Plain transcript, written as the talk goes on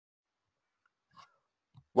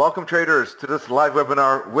Welcome traders to this live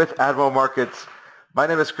webinar with Admiral Markets. My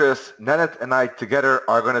name is Chris. Nenad and I together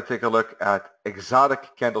are going to take a look at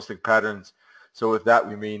exotic candlestick patterns. So with that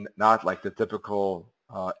we mean not like the typical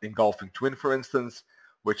engulfing twin, for instance,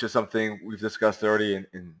 which is something we've discussed already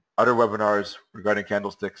in other webinars regarding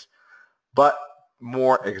candlesticks, but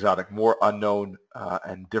more exotic, more unknown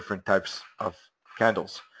and different types of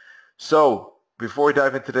candles. So before we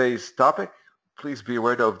dive into today's topic, please be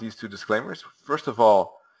aware of these two disclaimers. First of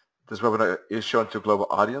all, this webinar is shown to a global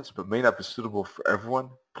audience but may not be suitable for everyone.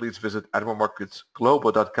 Please visit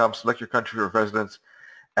admiralmarketsglobal.com, select your country of residence,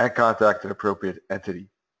 and contact an appropriate entity.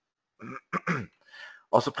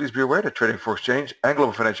 Also, please be aware that trading for exchange and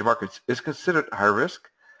global financial markets is considered high risk.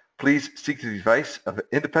 Please seek the advice of an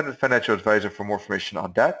independent financial advisor for more information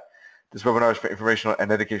on that. This webinar is for informational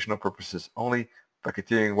and educational purposes only. By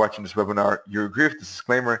continuing watching this webinar, you agree with this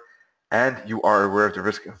disclaimer and you are aware of the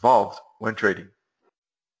risk involved when trading.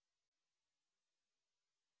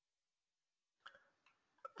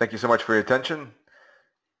 Thank you so much for your attention.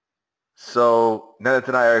 So Nenad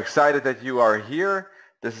and I are excited that you are here.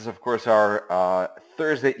 This is, of course, our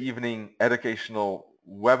Thursday evening educational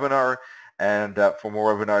webinar. And for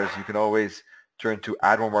more webinars, you can always turn to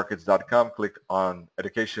admiralmarkets.com, click on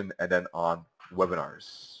education, and then on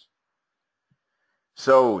webinars.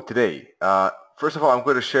 So today, first of all, I'm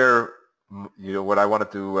going to share, what I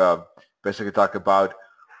wanted to basically talk about,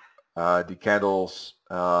 the candles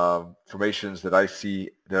formations that I see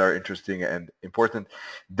that are interesting and important.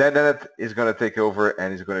 Then Nenad is going to take over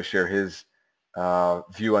and he's going to share his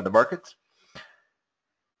view on the market.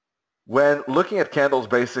 When looking at candles,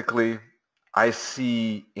 basically, I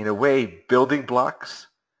see, in a way, building blocks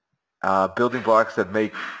that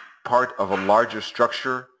make part of a larger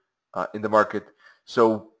structure in the market.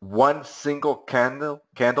 So one single candle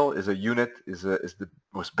is a unit, is the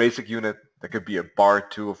most basic unit. That could be a bar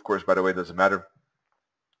too, of course, by the way, it doesn't matter.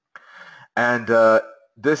 And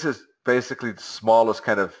this is basically the smallest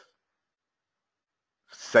kind of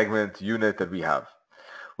segment unit that we have.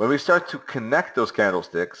 When we start to connect those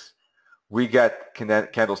candlesticks, we get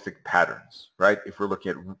candlestick patterns, right? If we're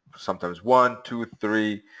looking at sometimes 1, 2,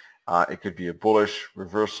 3, it could be a bullish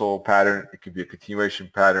reversal pattern. It could be a continuation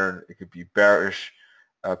pattern. It could be bearish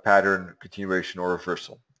pattern, continuation, or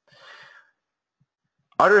reversal.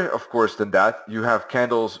 Other, of course, than that, you have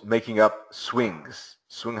candles making up swings,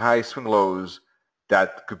 swing highs, swing lows,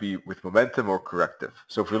 that could be with momentum or corrective.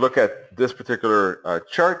 So if we look at this particular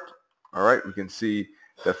chart, all right, we can see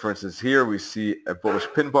that, for instance, here we see a bullish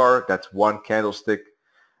pin bar. That's one candlestick.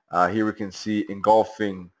 Here we can see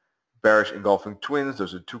bearish engulfing twins.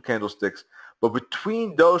 Those are two candlesticks. But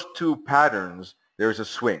between those two patterns, there's a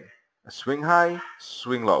swing high,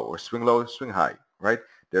 swing low, or swing low, swing high, right?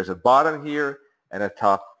 There's a bottom here and a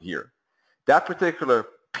top here. That particular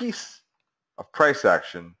piece of price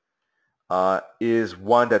action is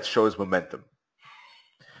one that shows momentum.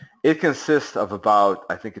 It consists of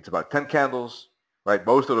I think it's about 10 candles, right?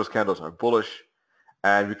 Most of those candles are bullish,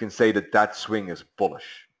 and we can say that that swing is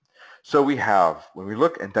bullish. So we have, when we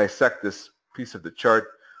look and dissect this piece of the chart,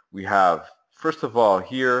 we have, first of all,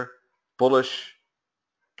 here, bullish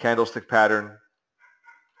candlestick pattern.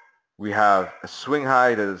 We have a swing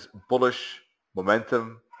high that is bullish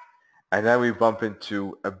momentum, and then we bump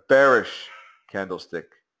into a bearish candlestick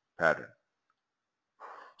pattern.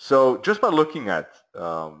 So just by looking at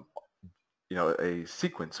a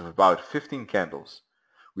sequence of about 15 candles,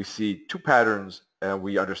 we see two patterns, and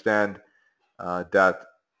we understand that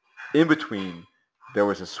in between there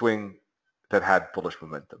was a swing that had bullish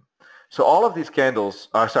momentum. So all of these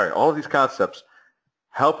all of these concepts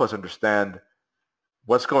help us understand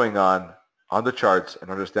what's going on the charts and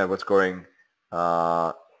understand what's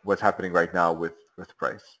happening right now with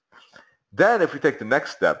price. Then if we take the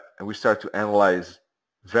next step and we start to analyze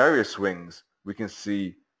various swings, we can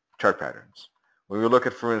see chart patterns. When we look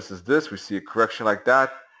at, for instance, this, we see a correction like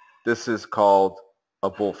that. This is called a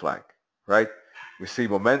bull flag, right? We see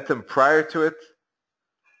momentum prior to it,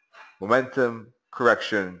 momentum,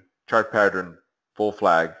 correction, chart pattern, bull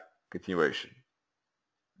flag, continuation.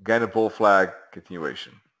 Again, a bull flag,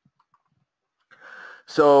 continuation.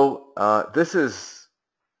 So this is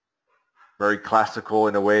very classical,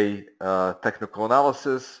 in a way, technical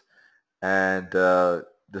analysis, and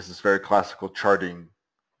this is very classical charting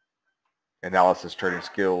analysis, charting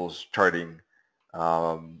skills, charting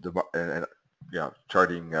the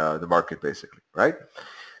market, basically, right?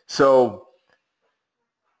 So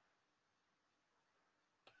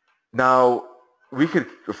now we could,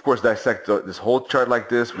 of course, dissect this whole chart like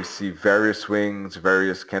this. We see various swings,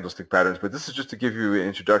 various candlestick patterns, but this is just to give you an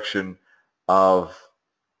introduction of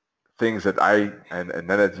things that I and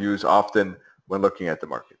Nenad use often when looking at the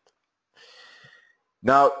market.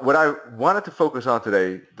 Now, what I wanted to focus on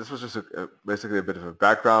today, this was just basically a bit of a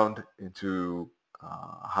background into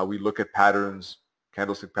how we look at patterns,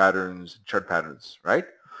 candlestick patterns, chart patterns, right?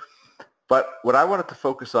 But what I wanted to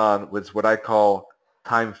focus on was what I call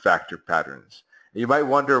time factor patterns. And you might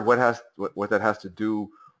wonder what that has to do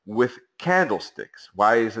with candlesticks.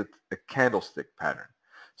 Why is it a candlestick pattern?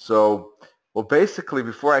 So, well, basically,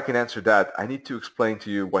 before I can answer that, I need to explain to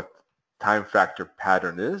you what time factor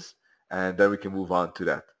pattern is, and then we can move on to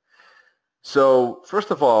that. So,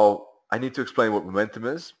 first of all, I need to explain what momentum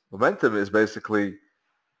is. Momentum is basically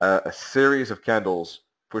a series of candles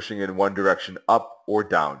pushing in one direction, up or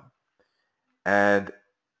down. And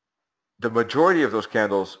the majority of those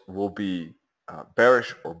candles will be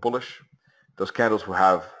bearish or bullish. Those candles will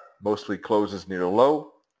have mostly closes near the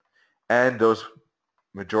low, and those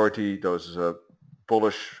those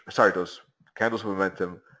candles with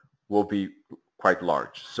momentum will be quite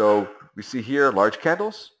large. So we see here large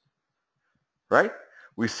candles, right?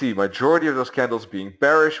 We see majority of those candles being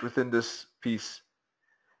bearish within this piece,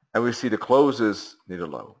 and we see the closes near the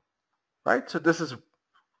low, right? So this is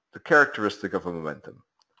the characteristic of a momentum.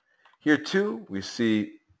 Here too, we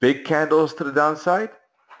see big candles to the downside.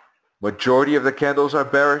 Majority of the candles are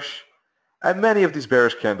bearish, and many of these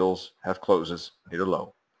bearish candles have closes near the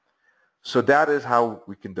low. So that is how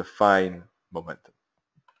we can define momentum.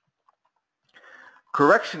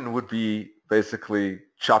 Correction would be basically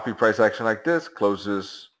choppy price action like this,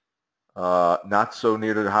 closes not so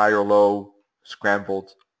near the high or low,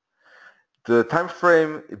 scrambled. The time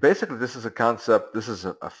frame, basically this is a concept, this is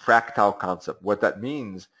a fractal concept. What that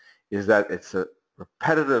means is that it's a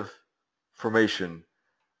repetitive formation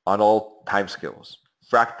on all time scales.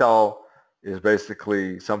 Fractal is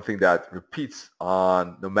basically something that repeats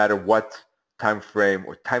on no matter what time frame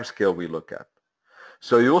or time scale we look at.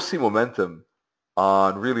 So you will see momentum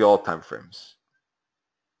on really all time frames.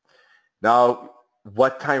 Now,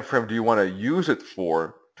 what time frame do you want to use it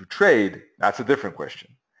for to trade? That's a different question.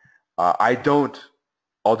 I don't,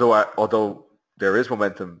 although there is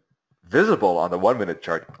momentum visible on the 1 minute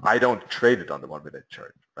chart, I don't trade it on the 1 minute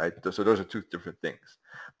chart, right? So those are two different things,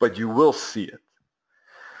 but you will see it.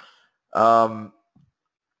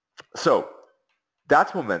 So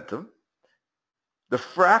that's momentum. The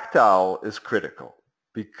fractal is critical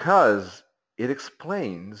because it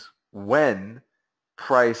explains when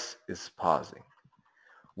price is pausing.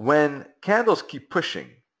 When candles keep pushing,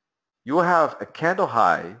 you will have a candle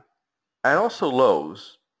high and also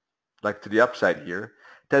lows, like to the upside here,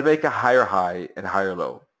 that make a higher high and higher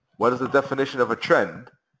low. What is the definition of a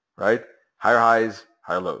trend, right? Higher highs,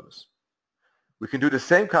 higher lows. We can do the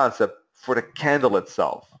same concept for the candle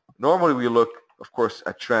itself. Normally we look, of course,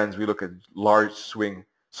 at trends. We look at large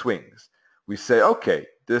swings. We say, okay,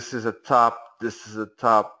 this is a top, this is a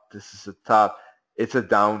top, this is a top. It's a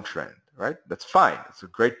downtrend, right? That's fine. It's a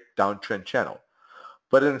great downtrend channel.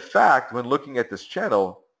 But in fact, when looking at this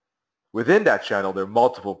channel, within that channel, there are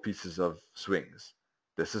multiple pieces of swings.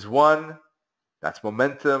 This is one, that's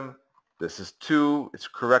momentum. This is two, it's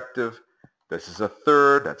corrective. This is a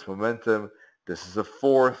third, that's momentum. This is a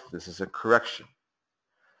fourth, this is a correction.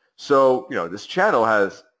 So, this channel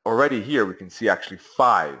has already here, we can see actually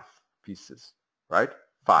 5 pieces, right?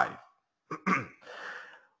 5.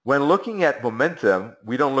 When looking at momentum,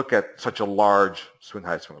 we don't look at such a large swing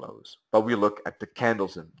high, swing lows, but we look at the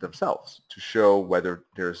candles themselves to show whether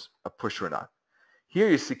there's a push or not. Here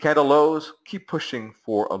you see candle lows keep pushing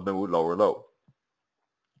for a new lower low.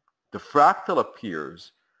 The fractal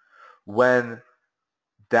appears when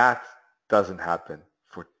that doesn't happen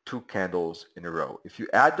for 2 candles in a row. If you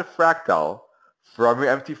add the fractal from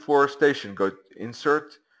your MT4 station, go to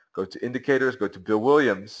Insert, go to Indicators, go to Bill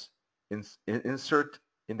Williams, Insert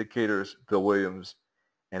Indicators, Bill Williams,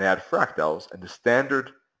 and add fractals, and the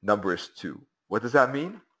standard number is 2. What does that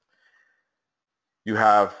mean? You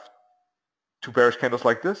have 2 bearish candles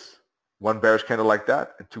like this, 1 bearish candle like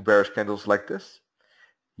that, and 2 bearish candles like this.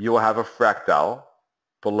 You will have a fractal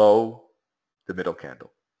below the middle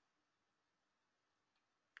candle.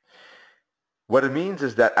 What it means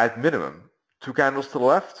is that at minimum, 2 candles to the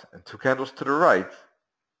left and 2 candles to the right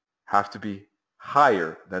have to be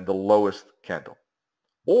higher than the lowest candle.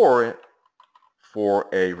 Or for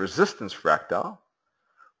a resistance fractal,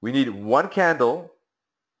 we need 1 candle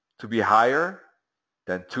to be higher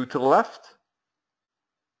than 2 to the left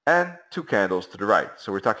and 2 candles to the right.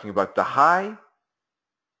 So we're talking about the high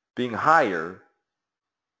being higher,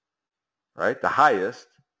 right? The highest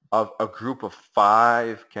of a group of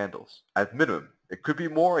 5 candles at minimum. It could be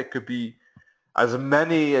more, it could be as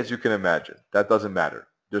many as you can imagine. That doesn't matter.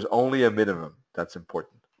 There's only a minimum that's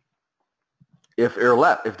important. If they're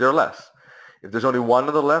less, if there's only one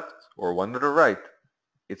on the left or one on the right,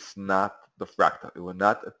 it's not the fractal. It will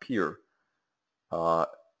not appear.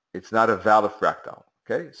 It's not a valid fractal.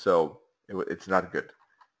 Okay, so it's not good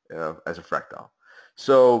as a fractal.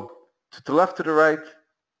 So to the left, to the right,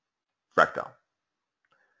 fractal.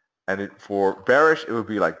 And for bearish, it would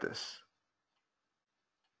be like this.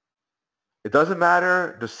 It doesn't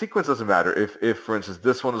matter. The sequence doesn't matter. If, for instance,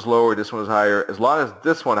 this one is lower, this one is higher, as long as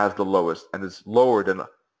this one has the lowest and it's lower than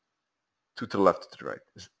two to the left, to the right.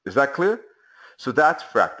 Is that clear? So that's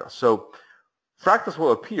fractal. So fractals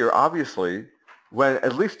will appear, obviously, when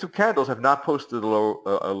at least two candles have not posted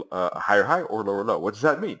a higher high or lower low. What does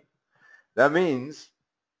that mean? That means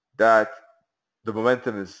that the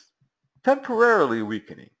momentum is temporarily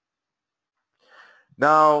weakening.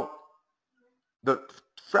 Now, the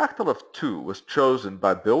fractal of 2 was chosen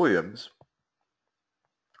by Williams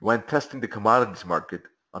when testing the commodities market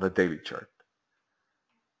on a daily chart.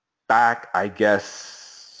 Back, I guess,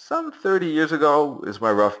 some 30 years ago is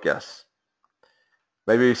my rough guess.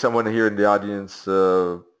 Maybe someone here in the audience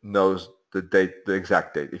knows the date, the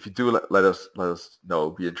exact date. If you do, let us know.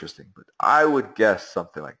 It'd be interesting. But I would guess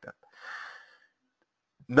something like that.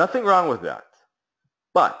 Nothing wrong with that.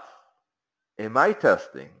 But in my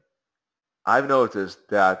testing, I've noticed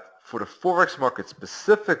that for the Forex market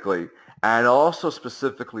specifically, and also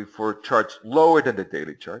specifically for charts lower than the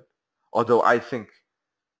daily chart, although I think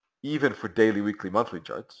even for daily, weekly, monthly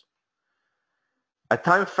charts, a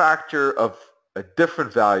time factor of a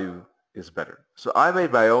different value is better. So I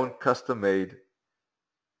made my own custom-made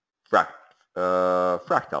fractal in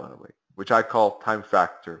a way, which I call time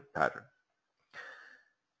factor pattern.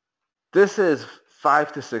 This is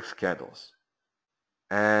 5 to 6 candles.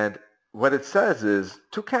 And what it says is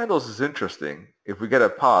 2 candles is interesting if we get a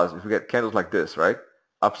pause, if we get candles like this, right?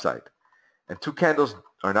 Upside. And 2 candles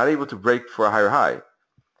are not able to break for a higher high.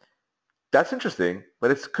 That's interesting,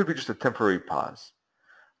 but it could be just a temporary pause.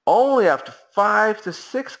 Only after 5 to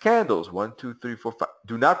 6 candles, 1, 2, 3, 4, 5,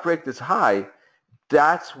 do not break this high,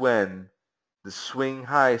 that's when the swing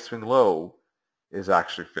high, swing low is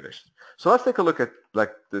actually finished. So let's take a look at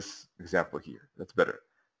like this example here. That's better.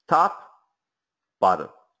 Top, bottom.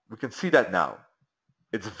 We can see that now.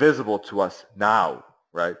 It's visible to us now,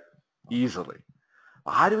 right? Easily.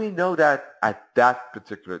 How do we know that at that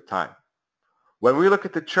particular time? When we look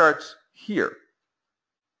at the charts here,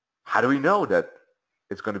 how do we know that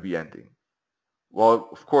it's going to be ending? Well,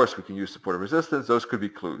 of course, we can use support and resistance. Those could be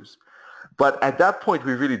clues. But at that point,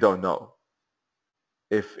 we really don't know.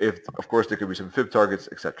 If of course, there could be some fib targets,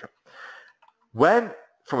 etc. When,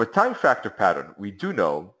 from a time factor pattern, we do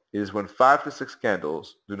know is when 5 to 6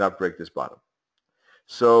 candles do not break this bottom.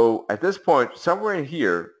 So at this point, somewhere in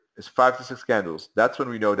here is 5 to 6 candles. That's when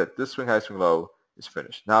we know that this swing high, swing low is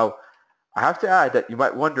finished. Now, I have to add that you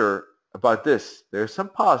might wonder about this. There's some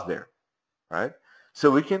pause there, right?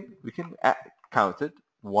 So we can count it.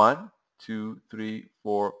 1, 2, 3,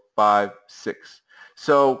 4, 5, 6.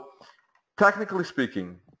 So technically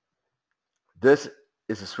speaking, this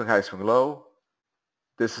is a swing high, swing low.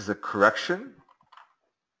 This is a correction.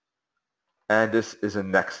 And this is a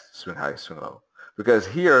next swing high, swing low. Because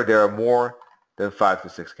here there are more than 5 to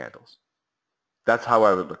 6 candles. That's how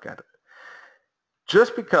I would look at it.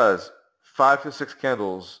 Just because 5 to 6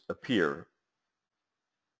 candles appear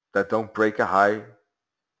that don't break a high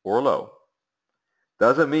or low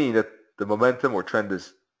doesn't mean that the momentum or trend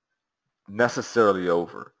is necessarily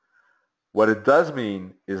over. What it does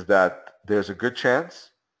mean is that there's a good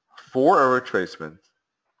chance for a retracement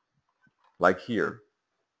like here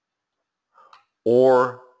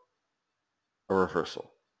or a reversal.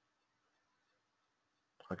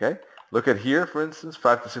 Okay? Look at here, for instance,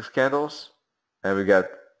 5 to 6 candles, and we get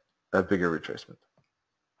a bigger retracement.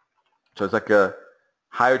 So it's like a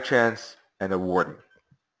higher chance and a warning.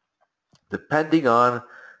 Depending on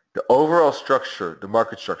the overall structure, the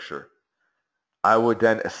market structure, I would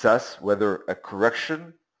then assess whether a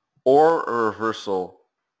correction or a reversal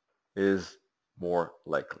is more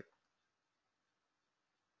likely.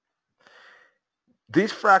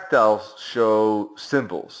 These fractals show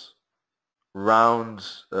symbols,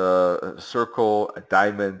 rounds, a circle, a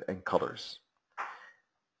diamond, and colors.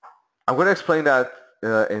 I'm going to explain that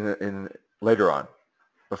in later on.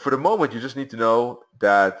 But for the moment, you just need to know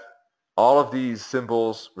that all of these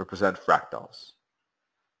symbols represent fractals.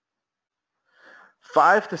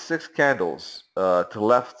 5 to 6 candles to the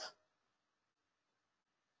left.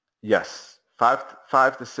 Yes,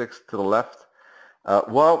 5 to 6 to the left.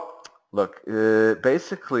 Well, look,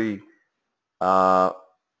 basically 5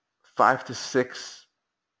 to 6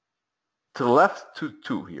 to the left, 2,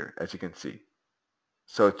 2 here, as you can see.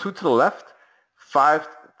 So 2 to the left, 5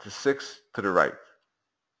 to 6 to the right.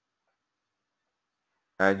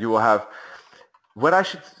 And you will have, what I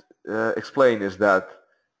should explain is that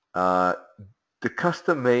the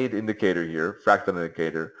custom-made indicator here, fractal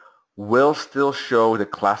indicator, will still show the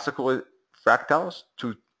classical fractals,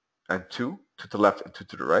 2 and 2 to the left and 2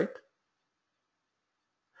 to the right.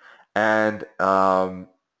 And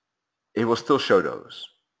it will still show those.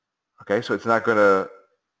 Okay, so it's not going to,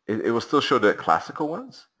 it will still show the classical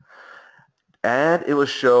ones. And it will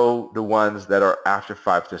show the ones that are after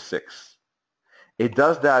 5 to 6. It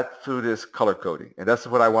does that through this color coding. And that's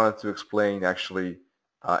what I wanted to explain actually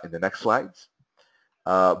in the next slides.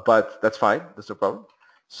 But that's fine, that's no problem.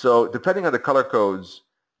 So depending on the color codes,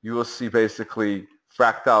 you will see basically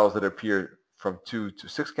fractals that appear from 2 to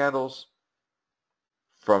 6 candles,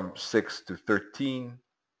 from 6 to 13,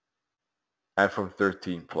 and from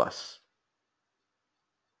 13 plus.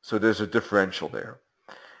 So there's a differential there.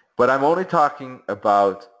 But I'm only talking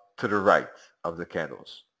about to the right of the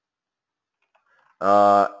candles.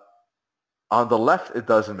 On the left, it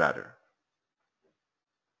doesn't matter.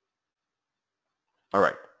 All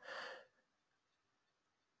right.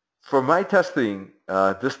 For my testing,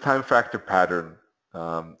 this time factor pattern,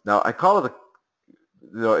 now I call it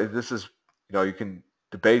this is, you can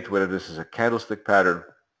debate whether this is a candlestick pattern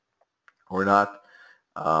or not.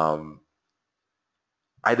 I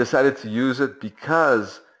decided to use it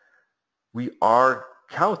because we are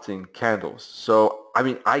counting candles. So, I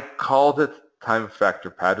mean, I called it time factor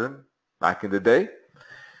pattern back in the day,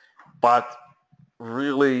 but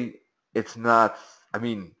really it's not, I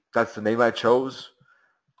mean, that's the name I chose,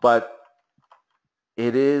 but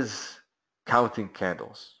it is counting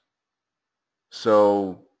candles.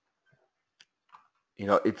 So,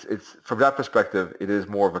 it's from that perspective, it is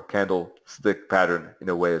more of a candlestick pattern in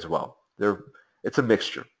a way as well. It's a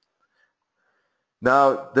mixture.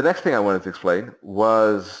 Now, the next thing I wanted to explain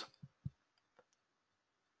was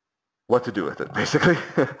what to do with it, basically.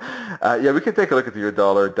 Yeah, we can take a look at the euro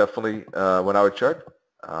dollar, definitely 1 hour chart.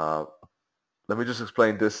 Let me just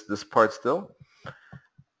explain this part still.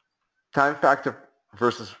 Time factor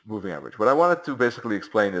versus moving average. What I wanted to basically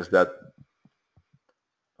explain is that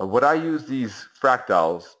what I use these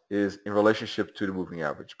fractals is in relationship to the moving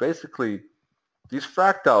average. Basically, these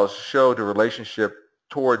fractals show the relationship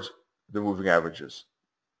towards the moving averages,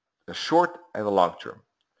 the short and the long term.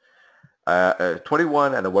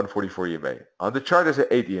 21 and a 144 EMA. On the chart is an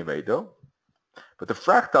 8 EMA though, but the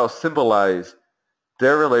fractals symbolize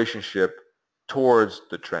their relationship towards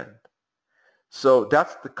the trend. So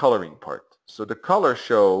that's the coloring part. So the colors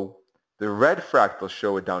show, the red fractals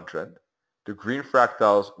show a downtrend, the green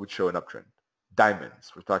fractals would show an uptrend.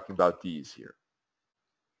 Diamonds, we're talking about these here.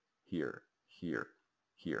 Here, here,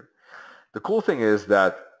 here. The cool thing is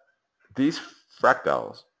that these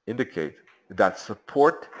fractals indicate that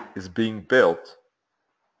support is being built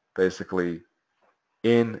basically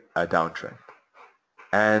in a downtrend.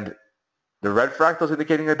 And the red fractal is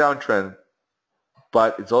indicating a downtrend,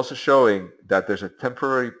 but it's also showing that there's a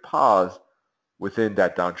temporary pause within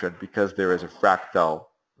that downtrend because there is a fractal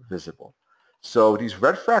visible. So these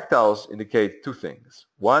red fractals indicate two things.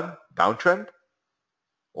 One, downtrend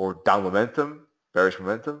or down momentum, bearish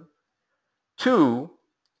momentum. Two,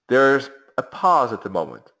 there's a pause at the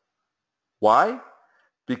moment. Why?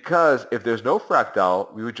 Because if there's no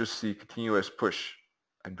fractal, we would just see continuous push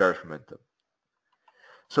and bearish momentum.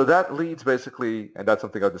 So that leads basically, and that's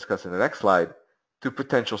something I'll discuss in the next slide, to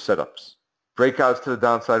potential setups. Breakouts to the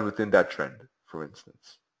downside within that trend, for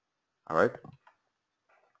instance. All right?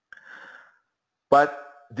 But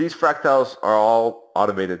these fractals are all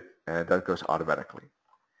automated, and that goes automatically.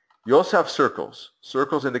 You also have circles.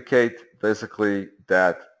 Circles indicate basically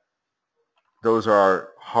that those are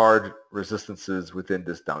hard resistances within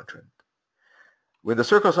this downtrend. When the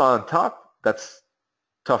circles are on top, that's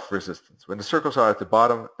tough resistance. When the circles are at the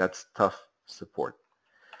bottom, that's tough support.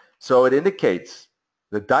 So it indicates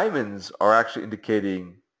the diamonds are actually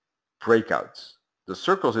indicating breakouts. The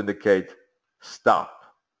circles indicate stop.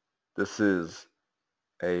 This is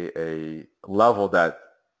a level that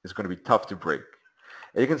is going to be tough to break.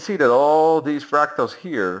 And you can see that all these fractals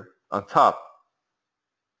here on top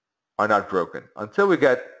are not broken until we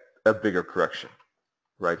get a bigger correction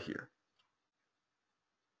right here.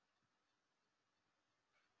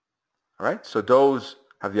 All right, so those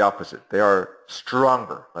have the opposite. They are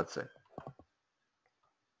stronger, let's say.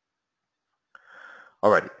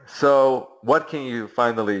 Alrighty, so what can you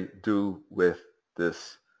finally do with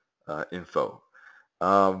this info?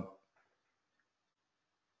 Now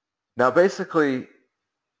basically,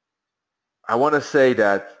 I want to say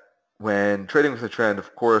that when trading with a trend,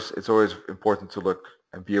 of course, it's always important to look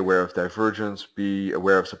and be aware of divergence, be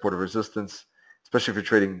aware of support and resistance, especially if you're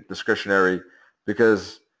trading discretionary,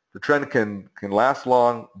 because the trend can last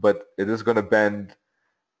long, but it is going to bend,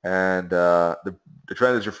 and the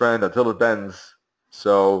trend is your friend until it bends.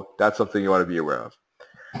 So that's something you want to be aware of.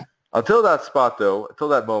 Until that spot, though, until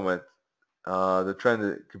that moment, the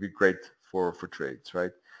trend could be great for trades,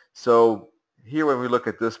 right? So here, when we look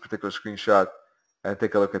at this particular screenshot and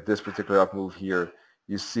take a look at this particular up move here,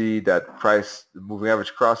 you see that price, the moving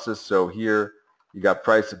average crosses. So here you got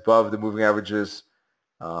price above the moving averages,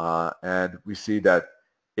 and we see that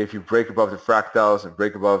if you break above the fractals and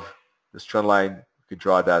break above this trend line, you could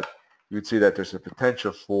draw that. You would see that there's a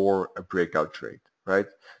potential for a breakout trade, right?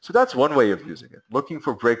 So that's one way of using it, looking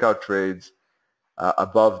for breakout trades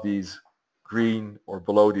above these green or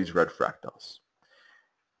below these red fractals.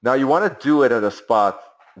 Now you want to do it at a spot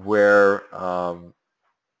where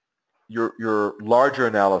your larger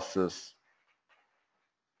analysis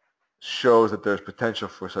shows that there's potential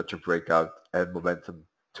for such a breakout and momentum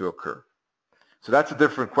to occur. So that's a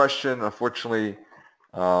different question. Unfortunately,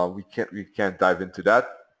 we can't dive into that.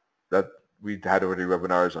 That we had already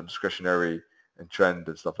webinars on discretionary and trend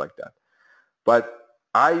and stuff like that. But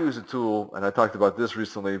I use a tool, and I talked about this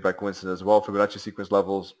recently by coincidence as well, Fibonacci sequence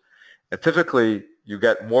levels. And typically, you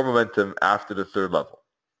get more momentum after the third level,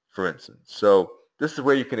 for instance. So this is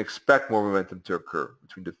where you can expect more momentum to occur,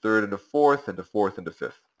 between the third and the fourth, and the fourth and the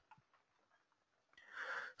fifth.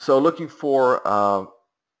 So looking for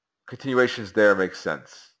continuations there makes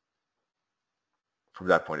sense from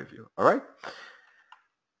that point of view. All right?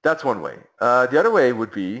 That's one way. The other way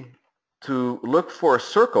would be to look for a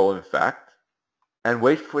circle, in fact, and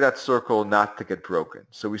wait for that circle not to get broken.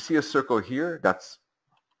 So we see a circle here. That's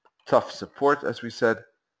tough support, as we said.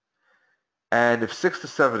 And if 6 to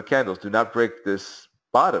 7 candles do not break this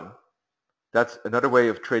bottom, that's another way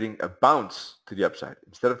of trading a bounce to the upside.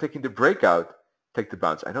 Instead of taking the breakout, take the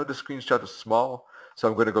bounce. I know the screenshot is small, so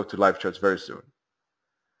I'm going to go to live charts very soon.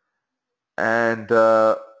 And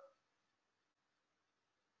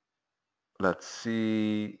let's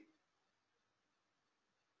see.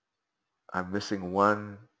 I'm missing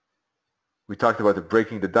one. We talked about the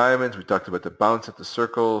breaking the diamonds. We talked about the bounce at the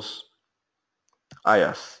circles. Ah,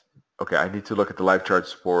 yes. Okay, I need to look at the live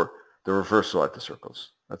charts for the reversal at the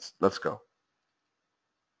circles. Let's go.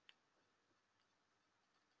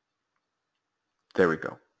 There we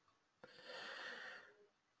go.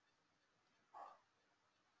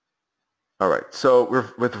 All right, so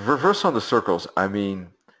with reversal on the circles, I mean,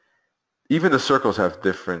 even the circles have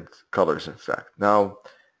different colors, in fact. Now,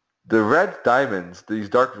 the red diamonds, these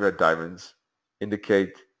dark red diamonds,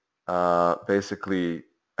 indicate basically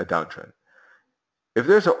a downtrend. If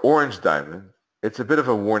there's an orange diamond, it's a bit of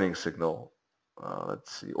a warning signal.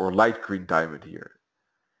 Let's see, or light green diamond here.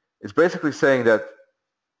 It's basically saying that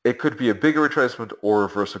it could be a bigger retracement or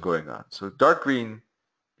reversal going on. So dark green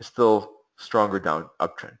is still stronger down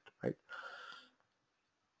uptrend, right?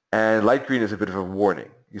 And light green is a bit of a warning.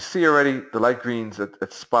 You see already the light greens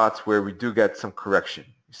at spots where we do get some correction.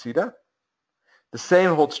 You see that? The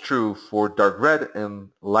same holds true for dark red and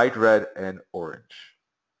light red and orange.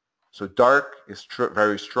 So dark is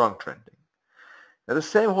very strong trending. Now the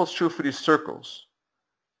same holds true for these circles.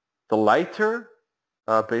 The lighter,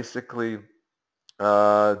 basically,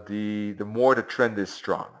 the more the trend is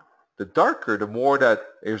strong. The darker, the more that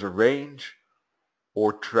there's a range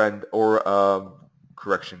or trend or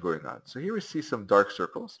correction going on. So here we see some dark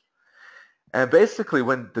circles. And basically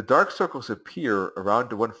when the dark circles appear around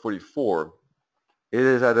the 144, it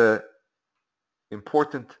is at an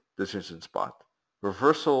important decision spot,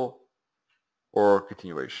 reversal or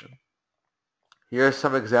continuation. Here are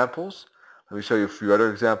some examples. Let me show you a few other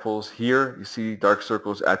examples. Here you see dark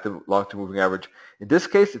circles at the long-term moving average. In this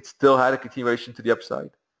case, it still had a continuation to the upside.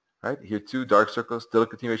 Right? Here too, dark circles, still a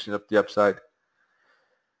continuation up the upside.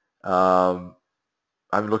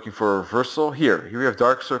 I'm looking for a reversal. Here we have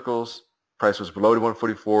dark circles. Price was below the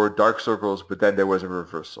 144, dark circles, but then there was a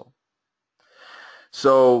reversal.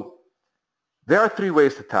 So there are three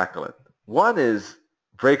ways to tackle it. One is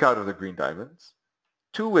break out of the green diamonds.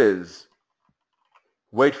 Two is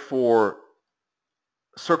wait for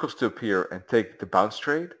circles to appear and take the bounce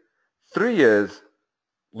trade. Three is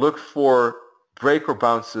look for break or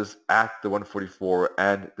bounces at the 144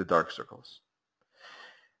 and the dark circles.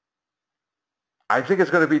 I think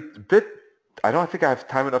it's going to be a bit, I don't think I have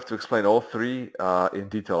time enough to explain all three in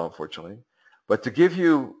detail, unfortunately. But to give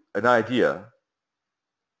you an idea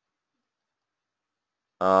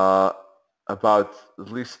about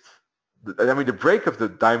at least, I mean, the break of the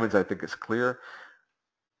diamonds I think is clear.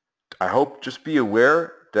 I hope just be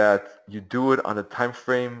aware that you do it on the time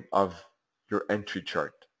frame of your entry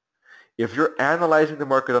chart. If you're analyzing the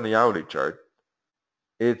market on the hourly chart,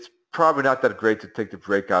 it's probably not that great to take the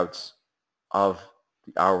breakouts of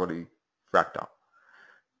the hourly fractal.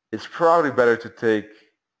 It's probably better to take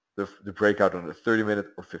the breakout on the 30-minute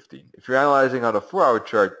or 15. If you're analyzing on a 4-hour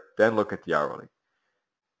chart, then look at the hourly.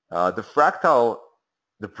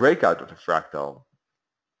 The breakout of the fractal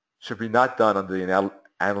should be not done on the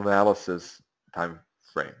analysis time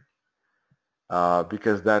frame,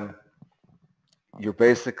 because then you're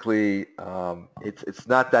basically, it's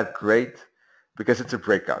not that great because it's a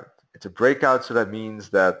breakout. It's a breakout, so that means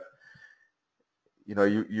that you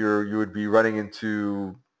would be running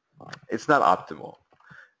into, it's not optimal.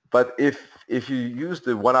 But if you use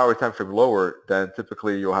the 1-hour time frame lower, then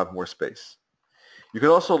typically you'll have more space. You can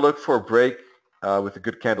also look for a break with a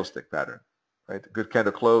good candlestick pattern, right? A good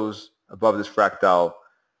candle close above this fractal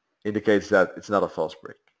indicates that it's not a false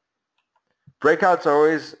break. Breakouts are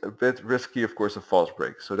always a bit risky, of course, a false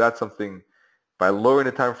break. So that's something, by lowering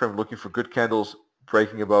the time frame, looking for good candles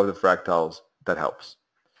breaking above the fractals, that helps.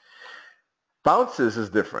 Bounces is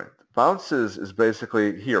different. Bounces is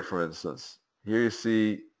basically here, for instance. Here you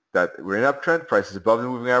see that we're in uptrend, price is above the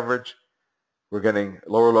moving average. We're getting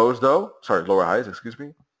lower lows though, sorry, lower highs, excuse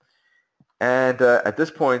me. And at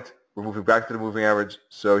this point, we're moving back to the moving average.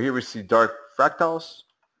 So here we see dark fractals,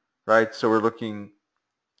 right? So we're looking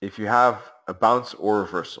if you have a bounce or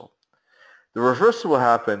reversal. The reversal will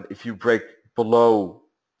happen if you break below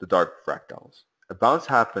the dark fractals. A bounce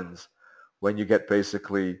happens when you get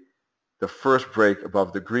basically the first break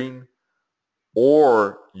above the green,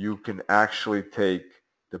 or you can actually take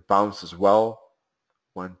the bounce as well.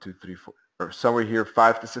 1, 2, 3, 4, or somewhere here,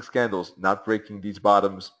 5 to 6 candles, not breaking these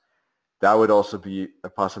bottoms. That would also be a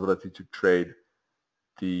possibility to trade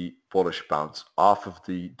the bullish bounce off of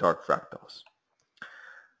the dark fractals.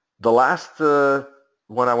 The last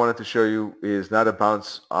one I wanted to show you is not a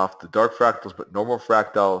bounce off the dark fractals, but normal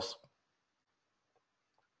fractals.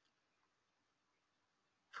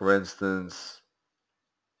 For instance,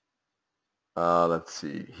 let's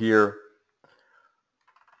see here.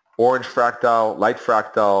 Orange fractal, light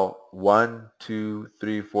fractal, 1, 2,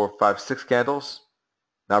 3, 4, 5, 6 candles.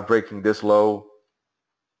 Not breaking this low,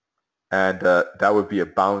 and that would be a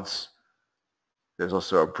bounce. There's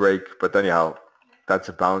also a break, but anyhow, that's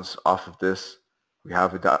a bounce off of this. We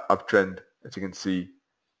have an uptrend, as you can see,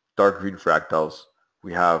 dark green fractals.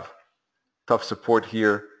 We have tough support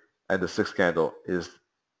here, and the 6th candle is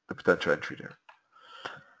the potential entry there.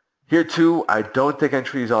 Here too, I don't take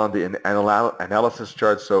entries on the analysis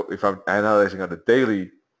chart. So if I'm analyzing on the daily,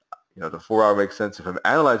 the 4-hour makes sense. If I'm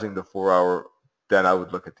analyzing the 4-hour, then I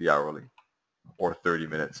would look at the hourly or 30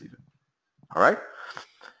 minutes even. All right.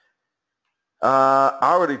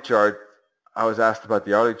 Hourly chart. I was asked about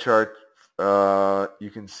the hourly chart. You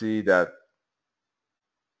can see that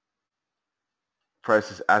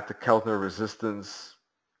price is at the Keltner resistance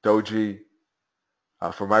doji.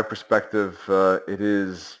 From my perspective, it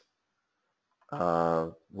is,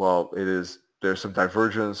 there's some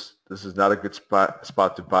divergence. This is not a good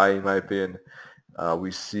spot to buy, in my opinion.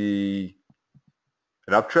 We see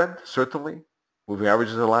an uptrend, certainly. Moving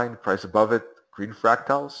averages aligned, price above it, green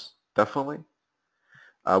fractals, definitely.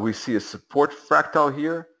 We see a support fractal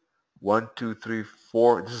here, 1, 2, 3,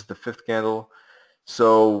 4. This is the 5th candle.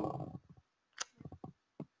 So,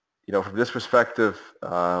 from this perspective,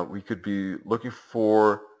 we could be looking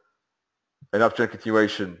for an uptrend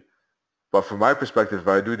continuation. But from my perspective, if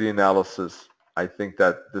I do the analysis, I think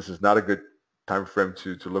that this is not a good time frame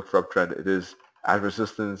to look for uptrend. It is at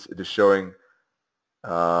resistance. It is showing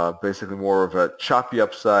basically more of a choppy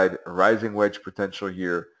upside, a rising wedge potential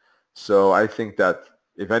here. So I think that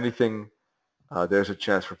if anything, there's a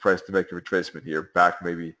chance for price to make a retracement here, back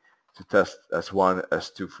maybe to test S1,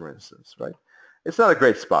 S2, for instance, right? It's not a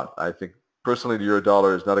great spot. I think personally the euro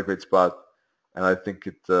dollar is not a great spot, and I think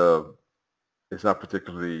it's not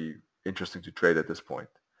particularly interesting to trade at this point.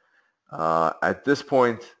 At this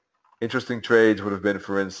point, interesting trades would have been,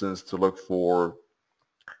 for instance, to look for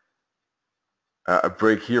a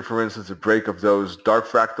break here, for instance, a break of those dark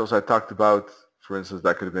fractals I talked about. For instance,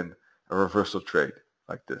 that could have been a reversal trade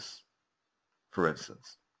like this, for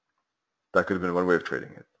instance. That could have been one way of trading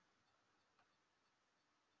it.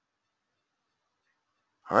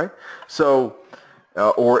 All right. So,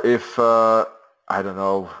 or if, I don't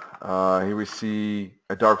know, here we see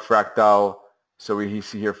a dark fractal. So we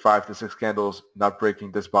see here 5 to 6 candles not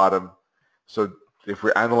breaking this bottom. So if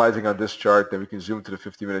we're analyzing on this chart, then we can zoom to the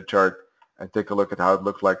 50-minute chart and take a look at how it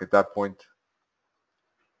looked like at that point.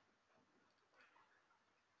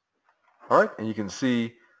 All right, and you can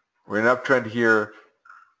see we're in an uptrend here.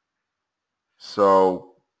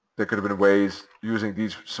 So there could have been ways using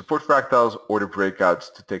these support fractals or the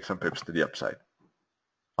breakouts to take some pips to the upside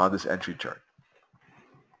on this entry chart.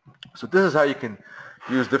 So this is how you can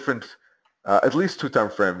use different, at least 2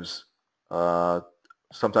 time frames,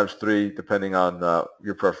 sometimes 3, depending on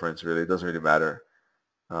your preference. Really, it doesn't really matter,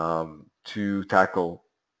 to tackle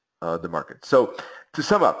the market. So to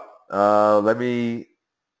sum up, let me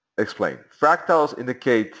explain. Fractals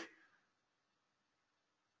indicate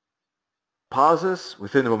pauses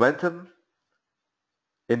within the momentum,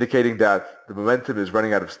 indicating that the momentum is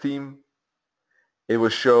running out of steam. It will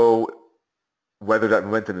show whether that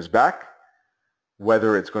momentum is back,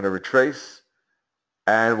 whether it's going to retrace,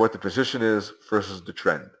 and what the position is versus the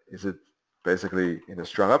trend. Is it basically in a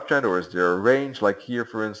strong uptrend, or is there a range like here,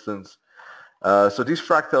 for instance? So these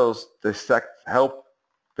fractals, they help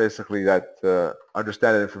basically that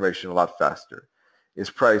understand that information a lot faster. Is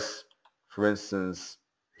price, for instance,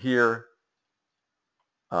 here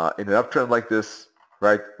in an uptrend like this,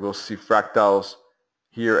 right? We'll see fractals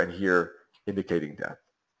here and here indicating that.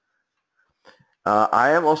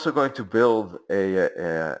 I am also going to build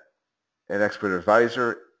an expert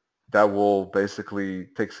advisor that will basically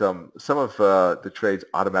take some of the trades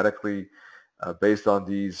automatically based on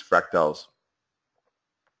these fractals,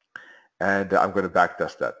 and I'm going to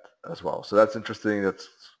backtest that as well. So that's interesting. I'm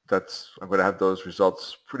going to have those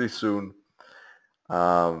results pretty soon,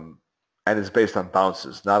 and it's based on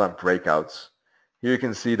bounces, not on breakouts. Here you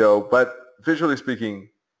can see though, but visually speaking,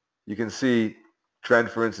 you can see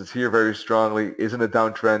trend, for instance, here very strongly is in a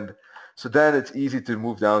downtrend. So then it's easy to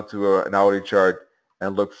move down to an hourly chart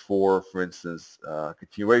and look for instance,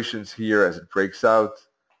 continuations here as it breaks out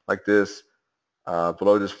like this,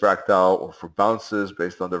 below this fractal, or for bounces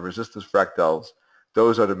based on the resistance fractals.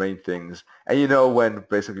 Those are the main things. And you know when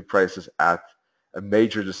basically price is at a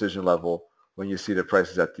major decision level, when you see the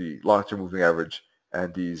prices at the long-term moving average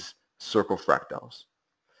and these circle fractals.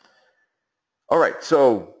 All right,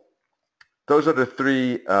 so those are the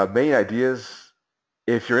 3 main ideas.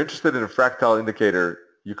 If you're interested in a fractal indicator,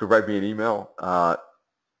 you could write me an email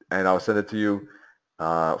and I'll send it to you,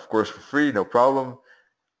 of course, for free, no problem.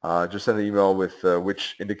 Just send an email with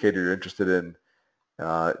which indicator you're interested in.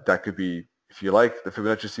 That could be, if you like, the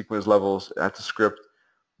Fibonacci sequence levels, that's a script,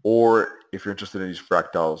 or if you're interested in these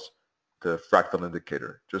fractals, the fractal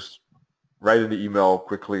indicator. Just write in the email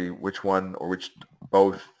quickly which one or which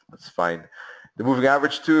both, that's fine. The moving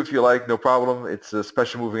average too, if you like, no problem. It's a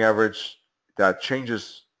special moving average that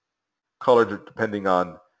changes color depending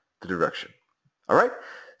on the direction. All right?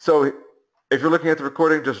 So if you're looking at the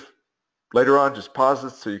recording, just later on, just pause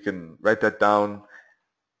it so you can write that down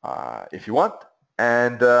if you want.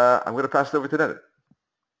 And I'm going to pass it over to Nenad.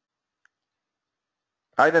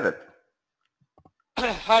 Hi, Nenad.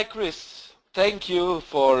 Hi, Chris. Thank you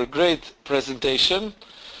for a great presentation.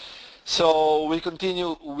 So we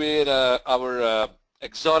continue with our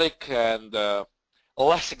exotic and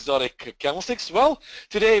less exotic candlesticks. Well,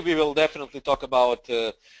 today we will definitely talk about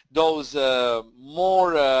those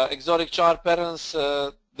more exotic chart patterns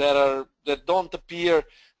that don't appear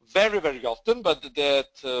very, very often, but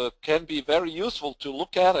that can be very useful to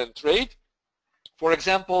look at and trade. For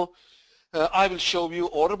example, I will show you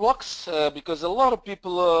order blocks because a lot of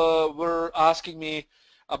people were asking me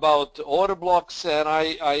about order blocks, and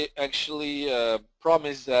I actually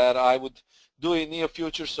promised that I would do in near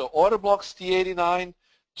future. So order blocks, T89,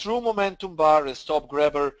 true momentum bar, and stop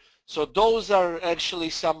grabber. So those are actually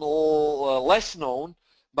some less known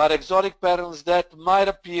but exotic patterns that might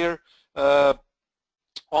appear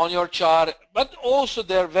on your chart, but also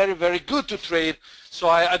they're very, very good to trade. So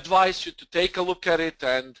I advise you to take a look at it,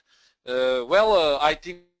 and I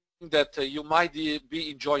think that you might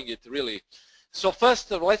be enjoying it really. So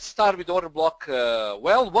first, let's start with order block.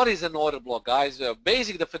 Well, what is an order block, guys? A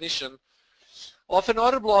basic definition of an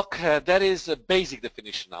order block, that is a basic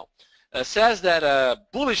definition now, says that a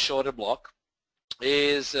bullish order block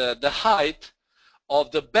is the height of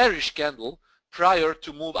the bearish candle prior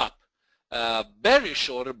to move up. Bearish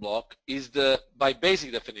order block is by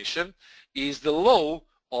basic definition, is the low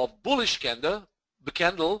of bullish candle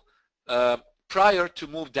prior to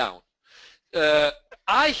move down.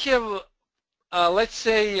 I have, let's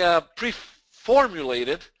say,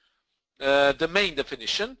 pre-formulated the main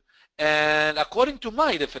definition, and according to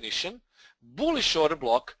my definition, bullish order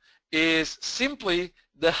block is simply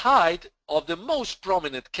the height of the most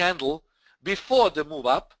prominent candle before the move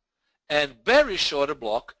up, and bearish order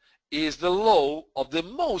block is the low of the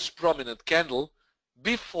most prominent candle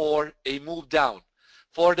before a move down.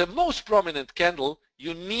 For the most prominent candle,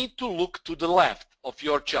 you need to look to the left of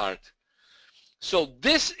your chart. So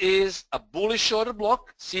this is a bullish order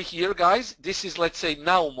block. See here, guys, this is, let's say,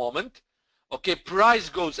 now moment. Okay, price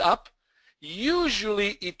goes up.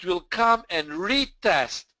 Usually it will come and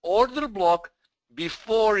retest order block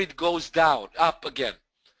before it goes down, up again.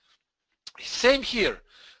 Same here.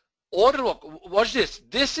 Order block, watch this.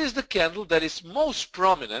 This is the candle that is most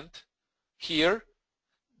prominent here.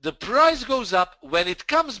 The price goes up. When it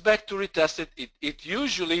comes back to retest it, it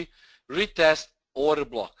usually retests order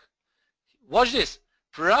block. Watch this.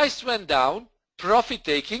 Price went down, profit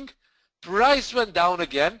taking, price went down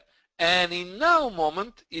again, and in now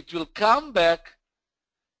moment it will come back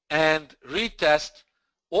and retest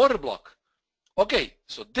order block. Okay,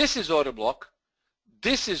 so this is order block,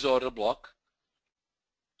 this is order block.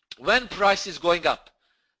 When price is going up,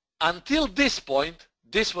 until this point,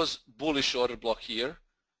 this was bullish order block here.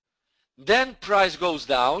 Then price goes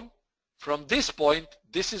down. From this point,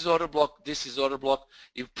 this is order block, this is order block.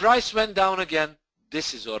 If price went down again,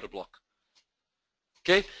 this is order block.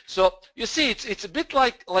 Okay, so you see it's a bit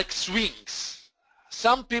like swings.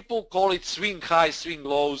 Some people call it swing highs, swing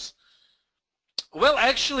lows. Well,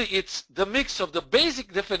 actually it's the mix of the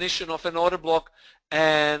basic definition of an order block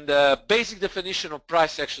and basic definition of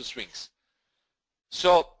price action swings.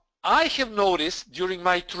 So I have noticed during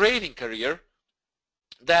my trading career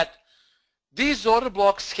that these order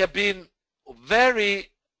blocks have been very,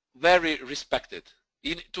 very respected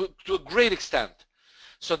to a great extent.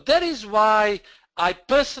 So that is why I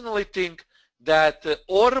personally think that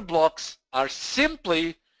order blocks are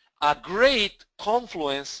simply a great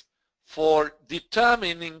confluence for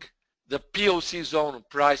determining the POC zone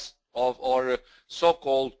price of, or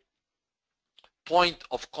so-called point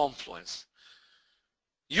of confluence.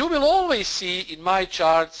 You will always see in my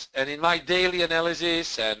charts and in my daily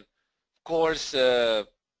analysis, and of course that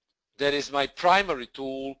is my primary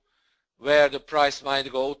tool, where the price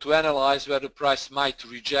might go to analyze where the price might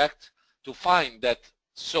reject to find that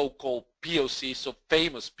so-called POC, so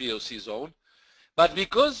famous POC zone. But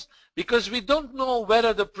because we don't know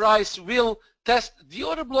whether the price will test the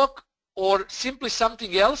order block or simply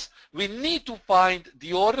something else, we need to find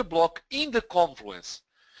the order block in the confluence.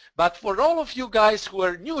 But for all of you guys who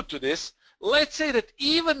are new to this, let's say that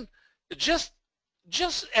even just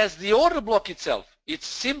as the order block itself, it's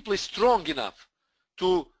simply strong enough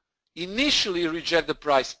to initially reject the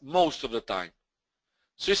price most of the time.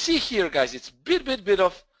 So you see here, guys, it's bit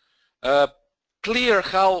of clear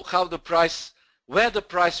how the price, where the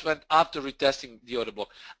price went after retesting the order block.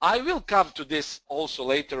 I will come to this also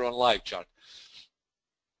later on live chart.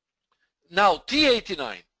 Now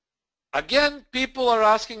T89. Again, people are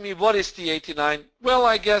asking me, what is T89? Well,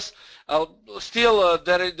 I guess still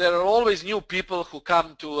there are always new people who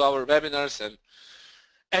come to our webinars and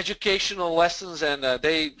educational lessons, and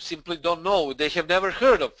they simply don't know. They have never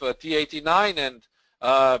heard of T89, and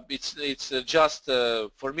it's just,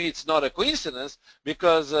 for me, it's not a coincidence,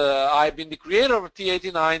 because I've been the creator of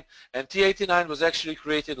T89, and T89 was actually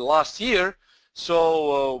created last year,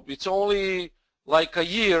 so it's only like a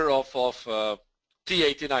year of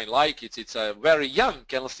T89, like it's a very young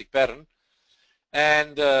candlestick pattern.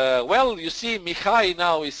 And well, you see Mihai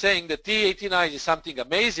now is saying that T89 is something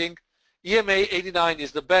amazing. EMA 89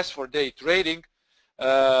 is the best for day trading.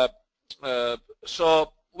 So,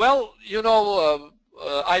 well, you know,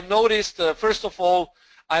 I've noticed, first of all,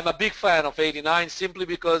 I'm a big fan of 89 simply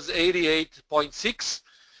because 88.6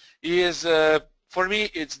 is, for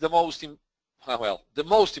me, it's the most, the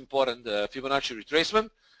most important Fibonacci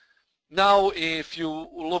retracement. Now, if you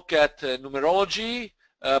look at numerology,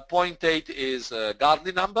 0.8 is a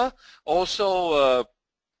godly number. Also,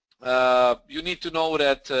 you need to know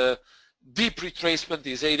that deep retracement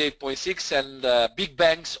is 88.6, and big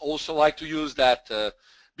banks also like to use that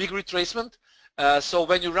big retracement. So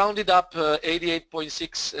when you round it up,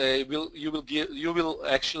 88.6, you will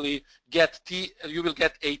actually get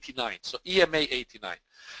 89. So EMA 89.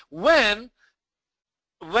 When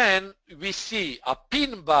we see a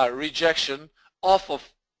pin bar rejection off of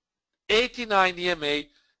 89 EMA,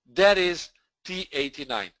 that is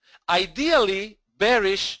T89. Ideally,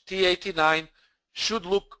 bearish T89 should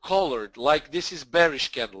look colored, like this is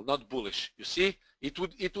bearish candle, not bullish. You see, it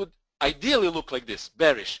would ideally look like this,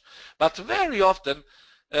 bearish. But very often,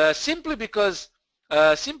 simply because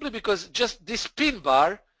just this pin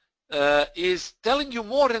bar is telling you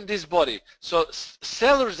more than this body. So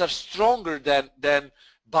sellers are stronger than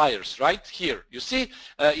buyers, right? Here, you see,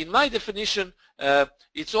 in my definition,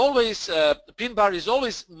 it's always, pin bar is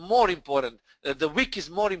always more important. The wick is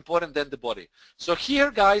more important than the body. So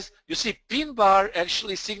here, guys, you see pin bar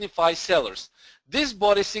actually signifies sellers. This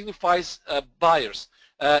body signifies buyers.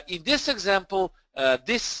 In this example,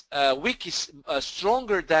 this wick is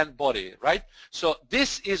stronger than body, right? So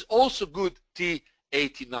this is also good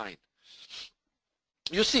T89.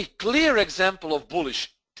 You see clear example of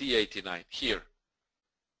bullish T89 here.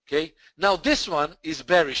 Okay, now this one is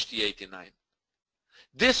bearish T89.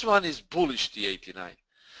 This one is bullish T89.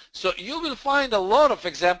 So you will find a lot of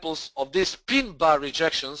examples of these pin bar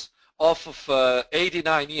rejections off of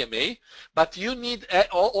 89 EMA, but you need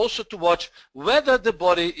also to watch whether the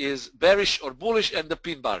body is bearish or bullish and the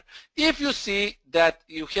pin bar. If you see that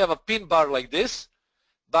you have a pin bar like this,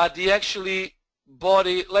 but the actually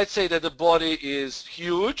body, let's say that the body is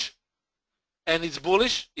huge and it's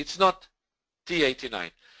bullish, it's not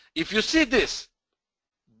T89. If you see this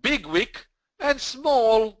big wick and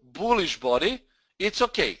small bullish body, it's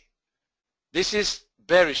okay. This is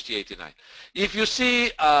bearish T89. If you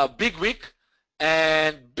see a big wick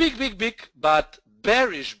and big but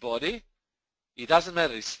bearish body, it doesn't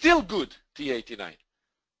matter. It's still good T89.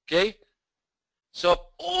 Okay? So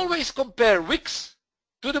always compare wicks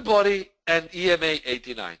to the body and EMA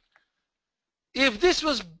 89. If this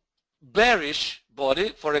was bearish body,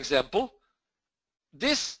 for example,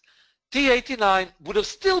 this T89 would have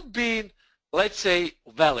still been, let's say,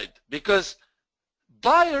 valid, because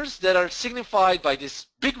buyers that are signified by this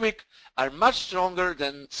big wick are much stronger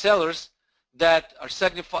than sellers that are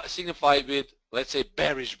signified with, let's say,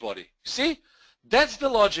 bearish body. See, that's the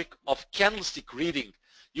logic of candlestick reading.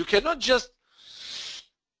 You cannot just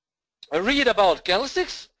read about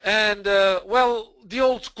candlesticks and, well, the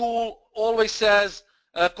old school always says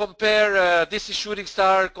compare this is shooting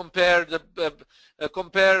star, compare the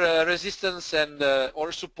compare resistance and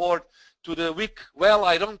or support to the wick. Well,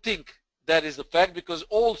 I don't think that is the fact, because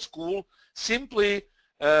old school simply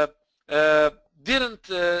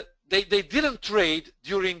didn't trade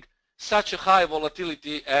during such a high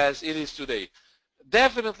volatility as it is today.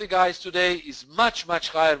 Definitely, guys, today is much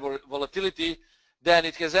higher volatility than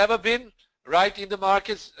it has ever been, right, in the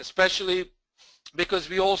markets, especially because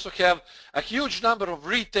we also have a huge number of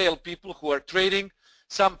retail people who are trading.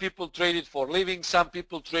 Some people trade it for living, some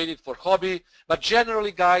people trade it for hobby, but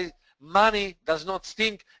generally, guys, money does not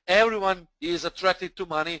stink. Everyone is attracted to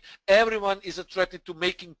money. Everyone is attracted to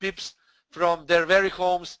making pips from their very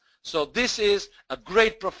homes. So this is a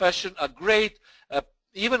great profession, a great,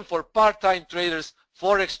 even for part-time traders,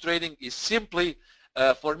 Forex trading is simply,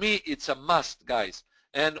 for me, it's a must, guys.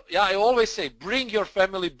 And yeah, I always say, bring your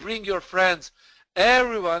family, bring your friends,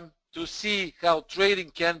 everyone to see how trading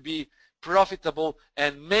can be profitable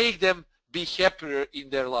and make them be happier in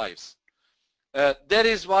their lives. That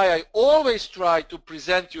is why I always try to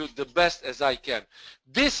present you the best as I can.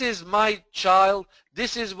 This is my child,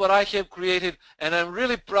 this is what I have created, and I'm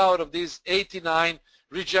really proud of these 89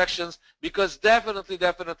 rejections, because definitely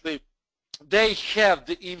they have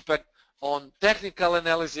the impact on technical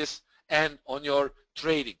analysis and on your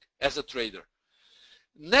trading as a trader.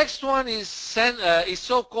 Next one is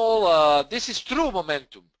so-called, this is true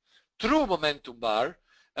momentum. True momentum bar.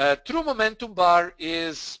 True momentum bar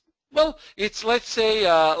is, well, it's, let's say,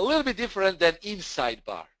 a little bit different than inside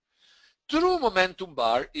bar. True momentum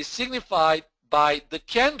bar is signified by the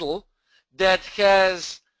candle that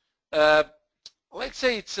has, let's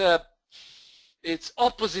say, it's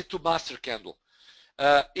opposite to master candle.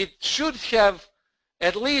 It should have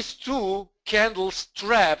at least two candles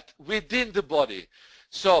trapped within the body.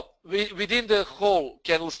 So within the whole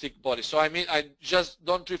candlestick body. So I mean, I just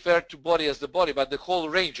don't refer to body as the body, but the whole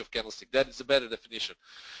range of candlestick. That is a better definition.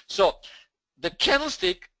 So the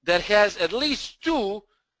candlestick that has at least two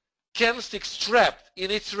candlesticks trapped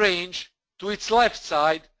in its range to its left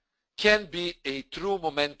side can be a true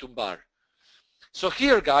momentum bar. So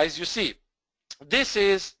here, guys, you see, this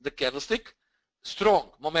is the candlestick, strong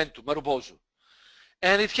momentum, Marubozu.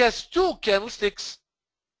 And it has two candlesticks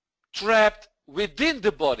trapped within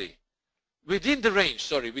the body, within the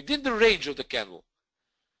range of the candle.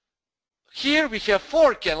 Here we have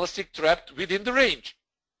four candlesticks trapped within the range.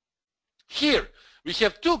 Here we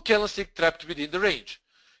have two candlesticks trapped within the range.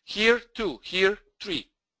 Here two, here three.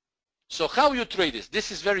 So how you trade this?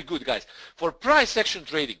 This is very good, guys. For price action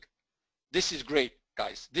trading, this is great,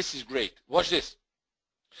 guys. This is great. Watch this.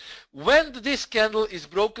 When this candle is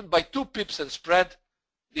broken by 2 pips and spread,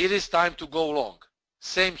 it is time to go long.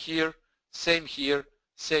 Same here, same here,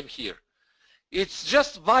 same here. It's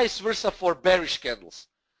just vice versa for bearish candles.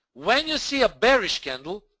 When you see a bearish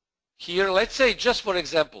candle here, let's say just for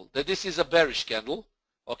example that this is a bearish candle,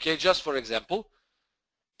 okay, just for example,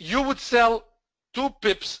 you would sell 2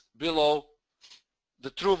 pips below the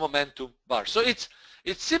true momentum bar. So it's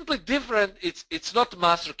simply different. It's not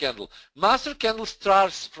master candle. Master candle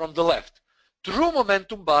starts from the left. True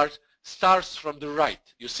momentum bars starts from the right.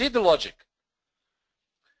 You see the logic?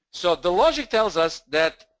 So the logic tells us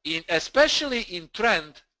that especially in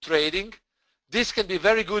trend trading, this can be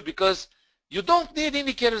very good because you don't need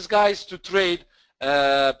indicators, guys, to trade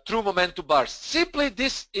through momentum bars. Simply,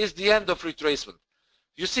 this is the end of retracement.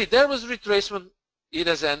 You see, there was retracement, it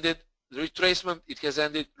has ended. Retracement, it has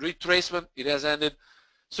ended. Retracement, it has ended.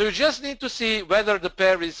 So you just need to see whether the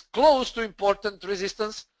pair is close to important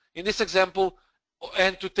resistance in this example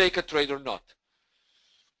and to take a trade or not.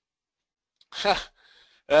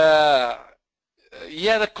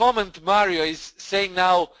 Yeah, the comment Mario is saying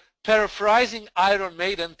now, paraphrasing Iron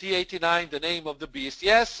Maiden T89, the name of the beast.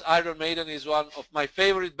 Yes, Iron Maiden is one of my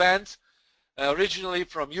favorite bands, originally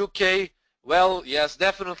from UK. Well, yes,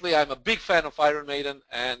 definitely, I'm a big fan of Iron Maiden,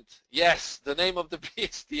 and yes, the name of the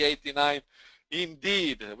beast, T89,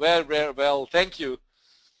 indeed. Well, thank you,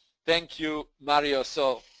 Mario.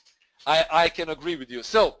 So I can agree with you.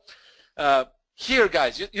 So here,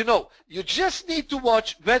 guys, you just need to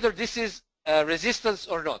watch whether this is resistance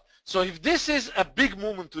or not. So if this is a big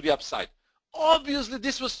movement to the upside, obviously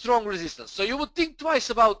this was strong resistance. So you would think twice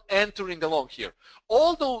about entering along here.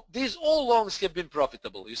 Although these all longs have been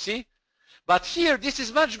profitable, you see? But here, this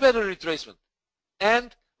is much better retracement.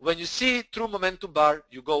 And when you see true momentum bar,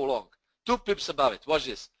 you go long. 2 pips above it. Watch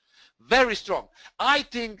this. Very strong. I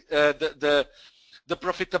think the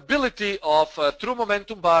profitability of true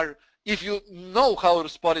momentum bar, if you know how to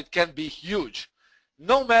spot it, can be huge.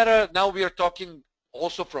 No matter, now we are talking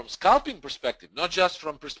also from scalping perspective, not just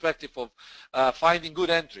from perspective of finding good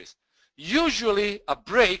entries. Usually a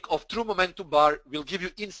break of true momentum bar will give you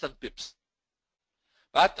instant pips.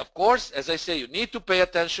 But of course, as I say, you need to pay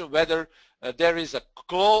attention whether there is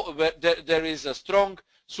a strong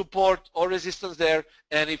support or resistance there.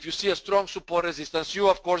 And if you see a strong support resistance, you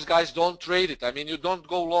of course, guys, don't trade it. I mean, you don't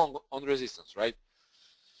go long on resistance, right?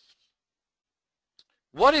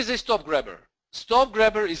 What is a stop grabber? Stop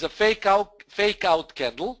grabber is a fake out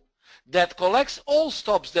candle that collects all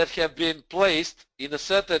stops that have been placed in a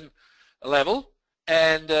certain level,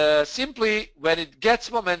 and simply when it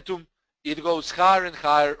gets momentum, it goes higher and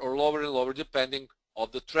higher or lower and lower depending on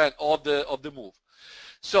the trend of the move.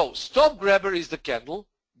 So stop grabber is the candle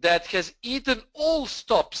that has eaten all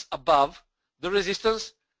stops above the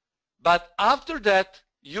resistance, but after that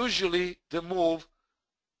usually the move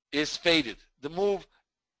is faded. The move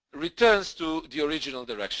returns to the original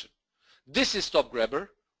direction. This is stop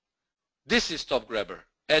grabber. This is stop grabber.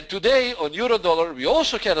 And today on euro dollar we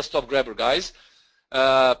also had a stop grabber, guys.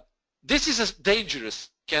 This is a dangerous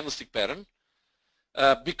candlestick pattern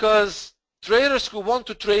because traders who want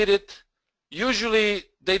to trade it, usually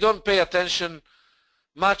they don't pay attention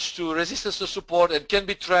much to resistance or support and can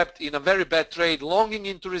be trapped in a very bad trade, longing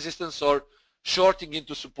into resistance or shorting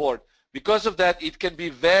into support. Because of that, it can be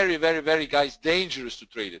very, guys, dangerous to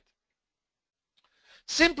trade it.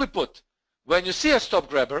 Simply put, when you see a stop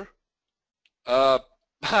grabber,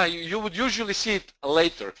 you would usually see it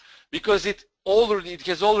later because it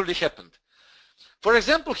has already happened. For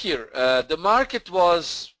example, here, the market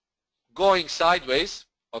was going sideways,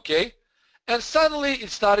 okay, and suddenly it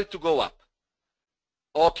started to go up.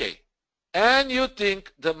 Okay, and you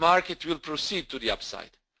think the market will proceed to the upside.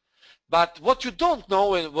 But what you don't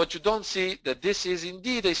know and what you don't see, that this is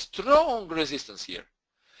indeed a strong resistance here.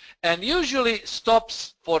 And usually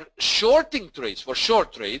stops for shorting trades, for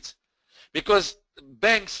short trades, because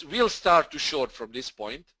banks will start to short from this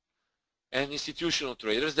point, and institutional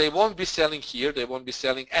traders, they won't be selling here, they won't be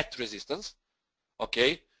selling at resistance,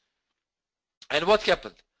 okay? And what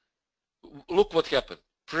happened? Look what happened.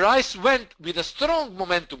 Price went with a strong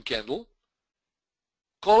momentum candle,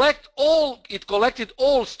 it collected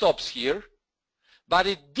all stops here, but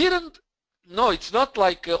it didn't, no, it's not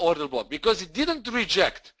like order block, because it didn't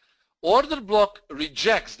reject. Order block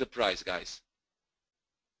rejects the price, guys.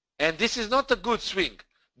 And this is not a good swing.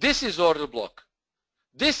 This is order block.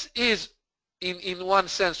 This is, in one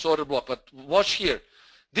sense, order block, but watch here.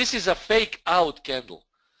 This is a fake out candle,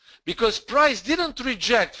 because price didn't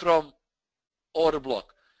reject from order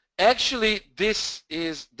block. Actually, this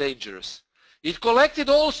is dangerous. It collected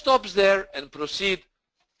all stops there and proceed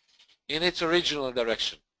in its original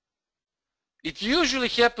direction. It usually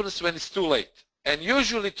happens when it's too late. And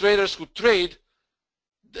usually traders who trade,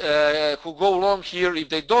 who go long here, if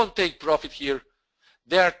they don't take profit here,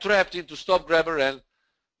 they are trapped into stop grabber and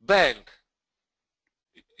bang,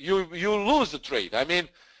 you lose the trade. I mean,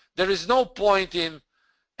 there is no point in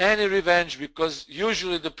any revenge because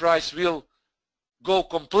usually the price will go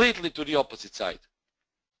completely to the opposite side.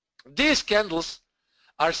 These candles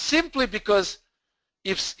are simply because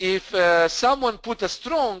if someone put a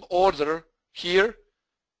strong order here,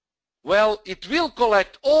 Well, it will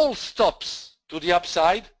collect all stops to the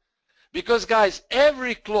upside because, guys,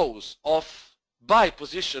 every close of buy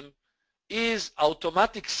position is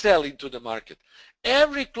automatic sell into the market.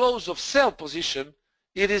 Every close of sell position,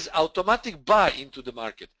 it is automatic buy into the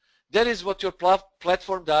market. That is what your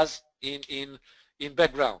platform does in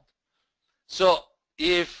background. So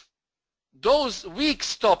if those weak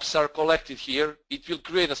stops are collected here, it will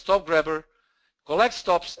create a stop grabber, collect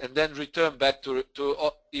stops, and then return back to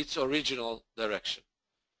its original direction.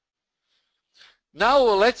 Now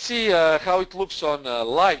let's see how it looks on a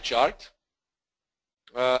live chart.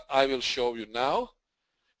 I will show you now.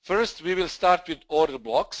 First, we will start with order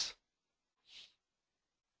blocks.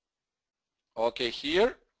 Okay,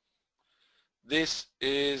 here. This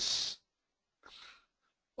is,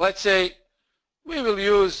 let's say, we will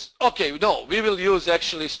use, okay, no, we will use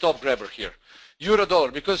actually stop grabber here. Euro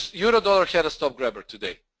dollar, because euro dollar had a stop grabber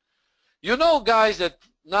today. You know, guys, that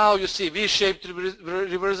now you see V-shaped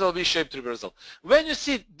reversal, V-shaped reversal. When you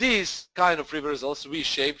see these kind of reversals,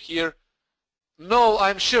 V-shape here, no,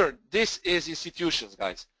 I'm sure this is institutions,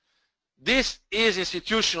 guys. This is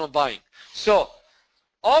institutional buying. So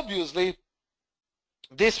obviously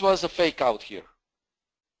this was a fake out here.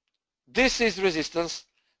 This is resistance,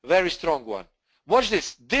 very strong one. Watch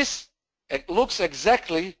this. This looks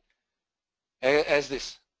exactly as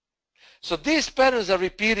this. So these patterns are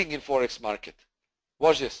repeating in Forex market.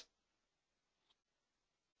 Watch this.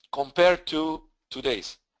 Compared to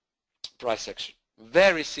today's price action.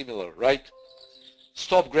 Very similar, right?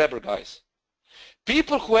 Stop grabber, guys.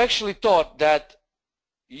 People who actually thought that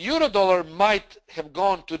euro dollar might have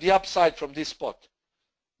gone to the upside from this spot,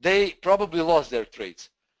 they probably lost their trades.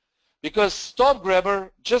 Because stop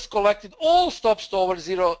grabber just collected all stops towards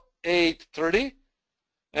 0.830,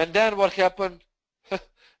 and then what happened?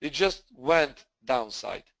 It just went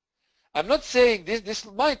downside. I'm not saying this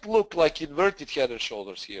might look like inverted head and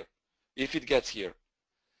shoulders here, if it gets here.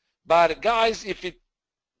 But guys, if it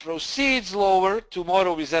proceeds lower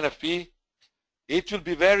tomorrow with NFP, it will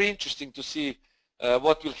be very interesting to see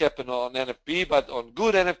what will happen on NFP, but on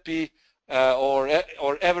good NFP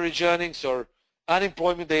or average earnings or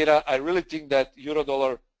unemployment data, I really think that euro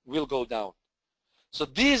dollar will go down. So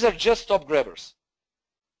these are just stop grabbers.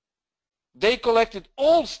 They collected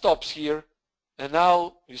all stops here, and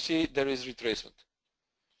now you see there is retracement.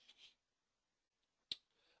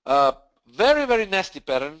 Very, very nasty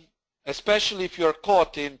pattern, especially if you are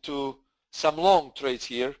caught into some long trades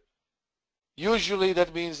here. Usually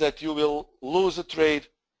that means that you will lose a trade,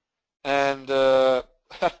 and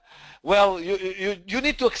well, you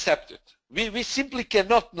need to accept it. We simply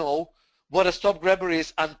cannot know what a stop grabber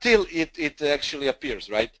is until it actually appears,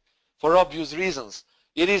 right? For obvious reasons.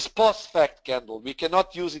 It is post-fact candle. We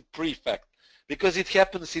cannot use it pre-fact because it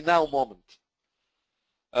happens in now moment.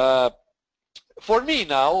 For me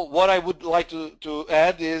now, what I would like to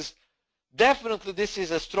add is definitely this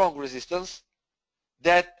is a strong resistance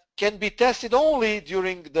that can be tested only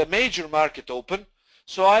during the major market open.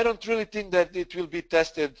 So I don't really think that it will be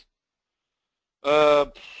tested,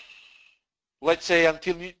 let's say,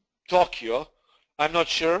 until Tokyo. I'm not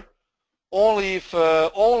sure. Only if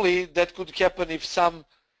only that could happen if some,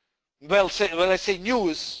 let's say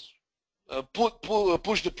news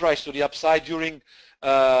push the price to the upside during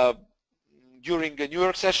a New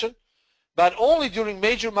York session, but only during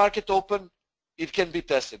major market open it can be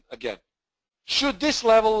tested again. Should this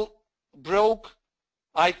level broke,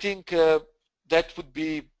 I think that would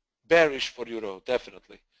be bearish for euro,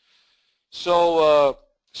 definitely. So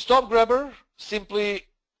stop grabber, simply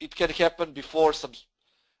it can happen before some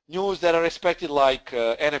news that are expected, like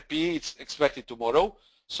NFP, it's expected tomorrow.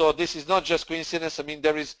 So this is not just coincidence. I mean,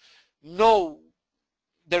 there is no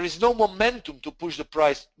momentum to push the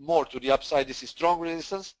price more to the upside. This is strong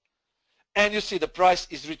resistance. And you see the price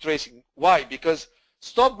is retracing. Why? Because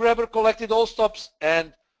stop grabber collected all stops,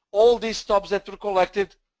 and all these stops that were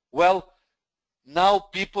collected, well, now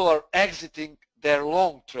people are exiting their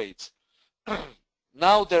long trades.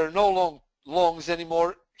 Now there are no longs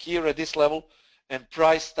anymore here at this level, and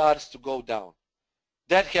price starts to go down.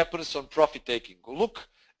 That happens on profit taking. Look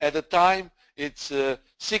at the time, it's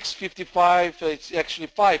 6:55, it's actually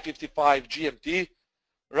 5:55 GMT,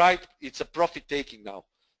 right? It's a profit taking now.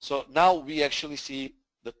 So now we actually see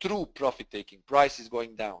the true profit taking. Price is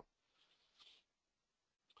going down.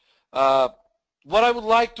 What I would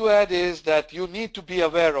like to add is that you need to be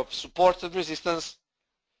aware of support and resistance.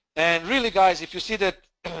 And really, guys, if you see that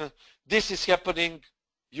this is happening,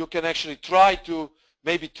 you can actually try to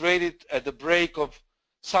maybe trade it at the break of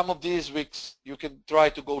some of these weeks. You can try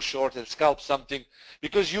to go short and scalp something,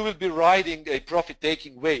 because you will be riding a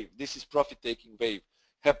profit-taking wave. This is profit-taking wave.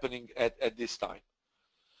 happening at this time.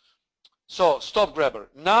 So stop grabber.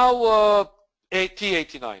 Now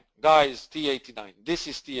T89. Guys, T89. This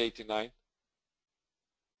is T89.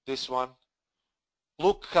 This one.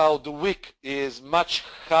 Look how the wick is much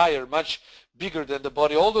higher, much bigger than the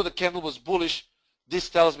body. Although the candle was bullish, this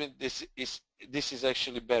tells me this is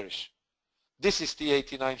actually bearish. This is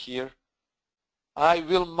T89 here. I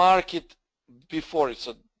will mark it before it.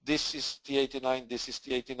 So this is T89, this is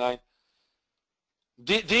T89.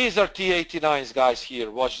 These are T89s, guys, here.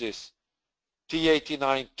 Watch this.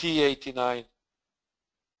 T89, T89.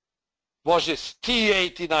 Watch this.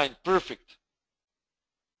 T89, perfect.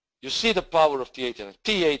 You see the power of T89.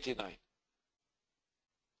 T89.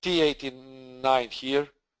 T89 here.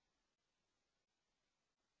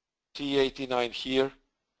 T89 here.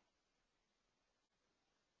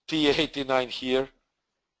 T89 here.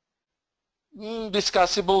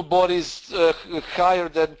 Discussable, bodies higher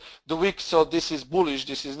than the wick, so this is bullish.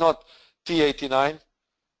 This is not T89.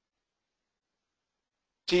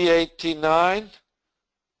 T89.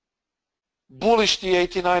 Bullish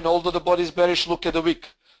T89, although the body is bearish. Look at the wick.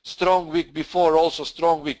 Strong wick before, also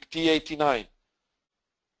strong wick. T89.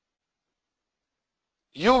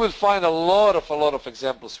 You will find a lot of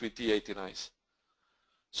examples with T89s.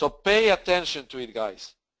 So pay attention to it,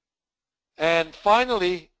 guys. And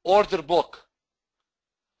finally, order block.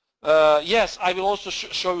 Yes, I will also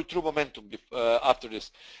show you true momentum after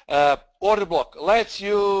this. Order block. Let's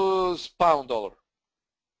use pound dollar.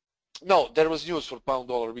 No, there was news for pound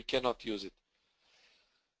dollar. We cannot use it.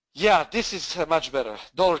 Yeah, this is much better.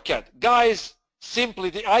 Dollar CAD. Guys,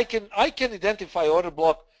 simply, I can identify order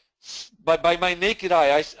block by my naked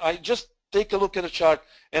eye. I just take a look at the chart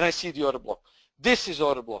and I see the order block. This is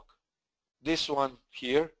order block. This one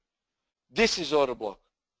here. This is order block.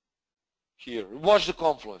 Here. Watch the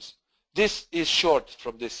confluence. This is short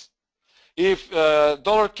from this. If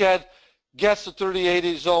dollar CAD gets to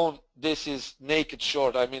 3080 zone, this is naked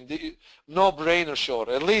short. I mean, no brainer short.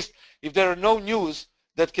 At least if there are no news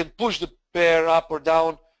that can push the pair up or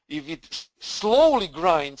down, if it slowly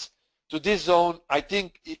grinds to this zone, I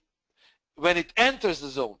think when it enters the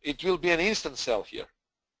zone, it will be an instant sell here.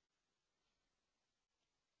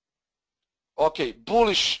 Okay,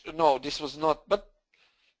 bullish. No, this was not, but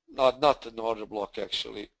not an order block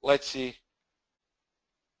actually. Let's see.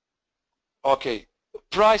 Okay,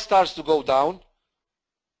 price starts to go down.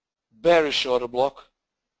 Bearish order block.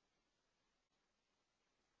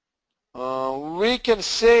 We can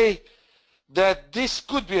say that this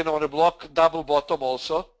could be an order block, double bottom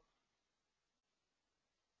also.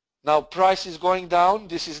 Now price is going down.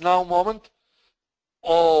 This is now moment.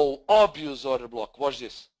 Oh, obvious order block. Watch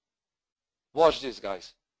this. Watch this,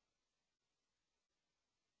 guys.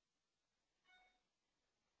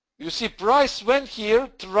 You see, price went here,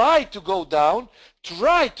 tried to go down,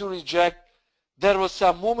 tried to reject. There was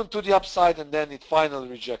some movement to the upside, and then it finally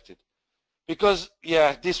rejected. Because,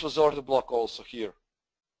 yeah, this was order block also here.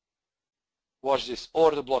 Watch this,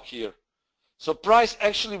 order block here. So price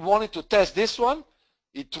actually wanted to test this one.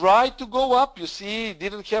 It tried to go up. You see, it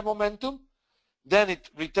didn't have momentum. Then it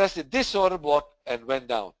retested this order block and went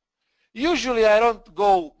down. Usually I don't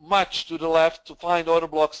go much to the left to find order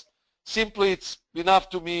blocks. Simply it's enough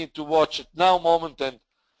to me to watch it now moment and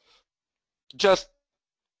just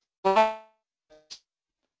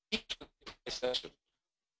session.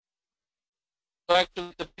 So actually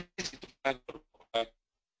it's a bit easy to find order block.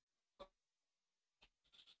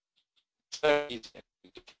 It's very easy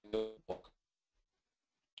to find order block.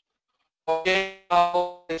 Okay,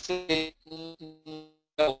 now let's say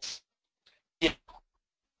else. Yeah.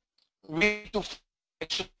 We need to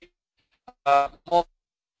actually more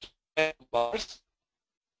bars.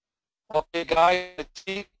 Okay, guys, let's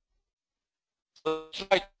see. So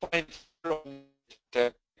try to find from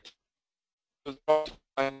that to try to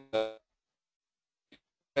find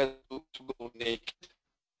to go naked.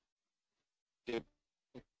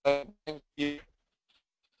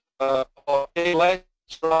 Okay, let's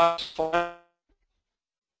try to find.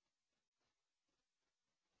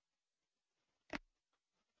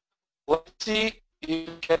 Let's see if you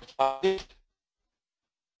can find it.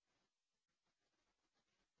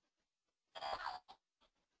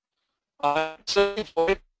 I'm searching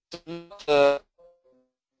for it. It's not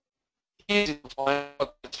easy to find,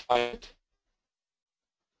 but let's find it.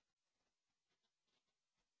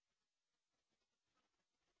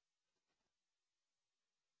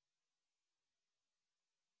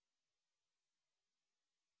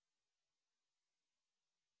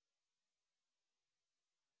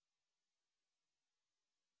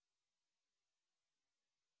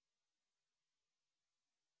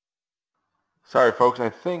 Sorry, folks. I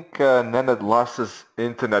think Nenad lost his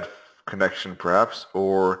internet connection, perhaps,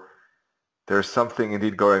 or there's something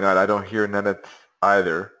indeed going on. I don't hear Nenad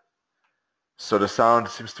either. So the sound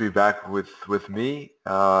seems to be back with me.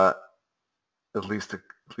 At least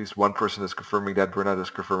one person is confirming that. Bernard is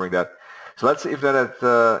confirming that. So let's see if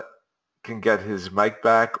Nenad can get his mic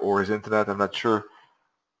back or his internet. I'm not sure.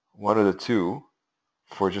 One of the two.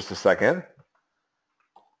 For just a second.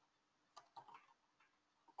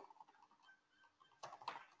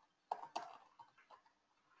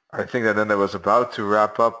 I think that Nenad was about to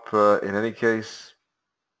wrap up in any case.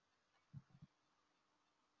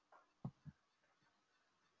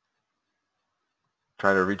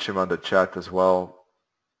 Trying to reach him on the chat as well.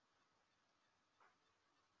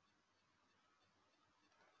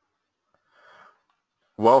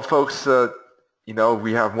 Well, folks,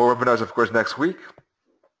 we have more webinars, of course, next week.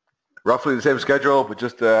 Roughly the same schedule, but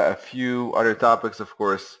just a few other topics, of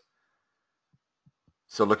course.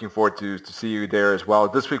 So looking forward to see you there as well.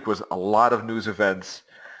 This week was a lot of news events.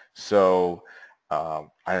 So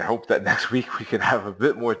I hope that next week we can have a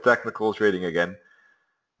bit more technical trading again.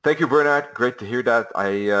 Thank you, Bernard. Great to hear that.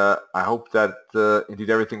 I hope that indeed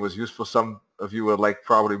everything was useful. Some of you would like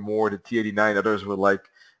probably more the T89. Others would like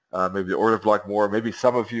maybe the order block more. Maybe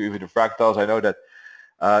some of you even the fractals. I know that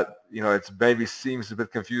it maybe seems a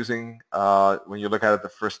bit confusing when you look at it the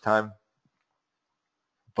first time,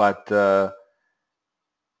 but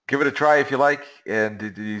give it a try if you like. And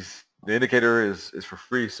the indicator is for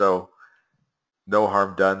free, so no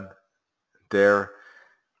harm done there.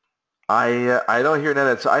 I don't hear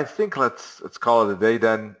Nenad, so I think let's call it a day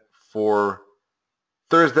then for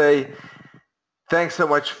Thursday. Thanks so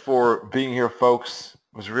much for being here, folks.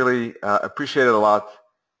 It was really appreciated a lot.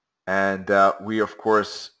 And we, of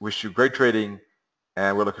course, wish you great trading,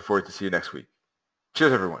 and we're looking forward to see you next week.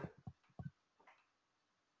 Cheers, everyone.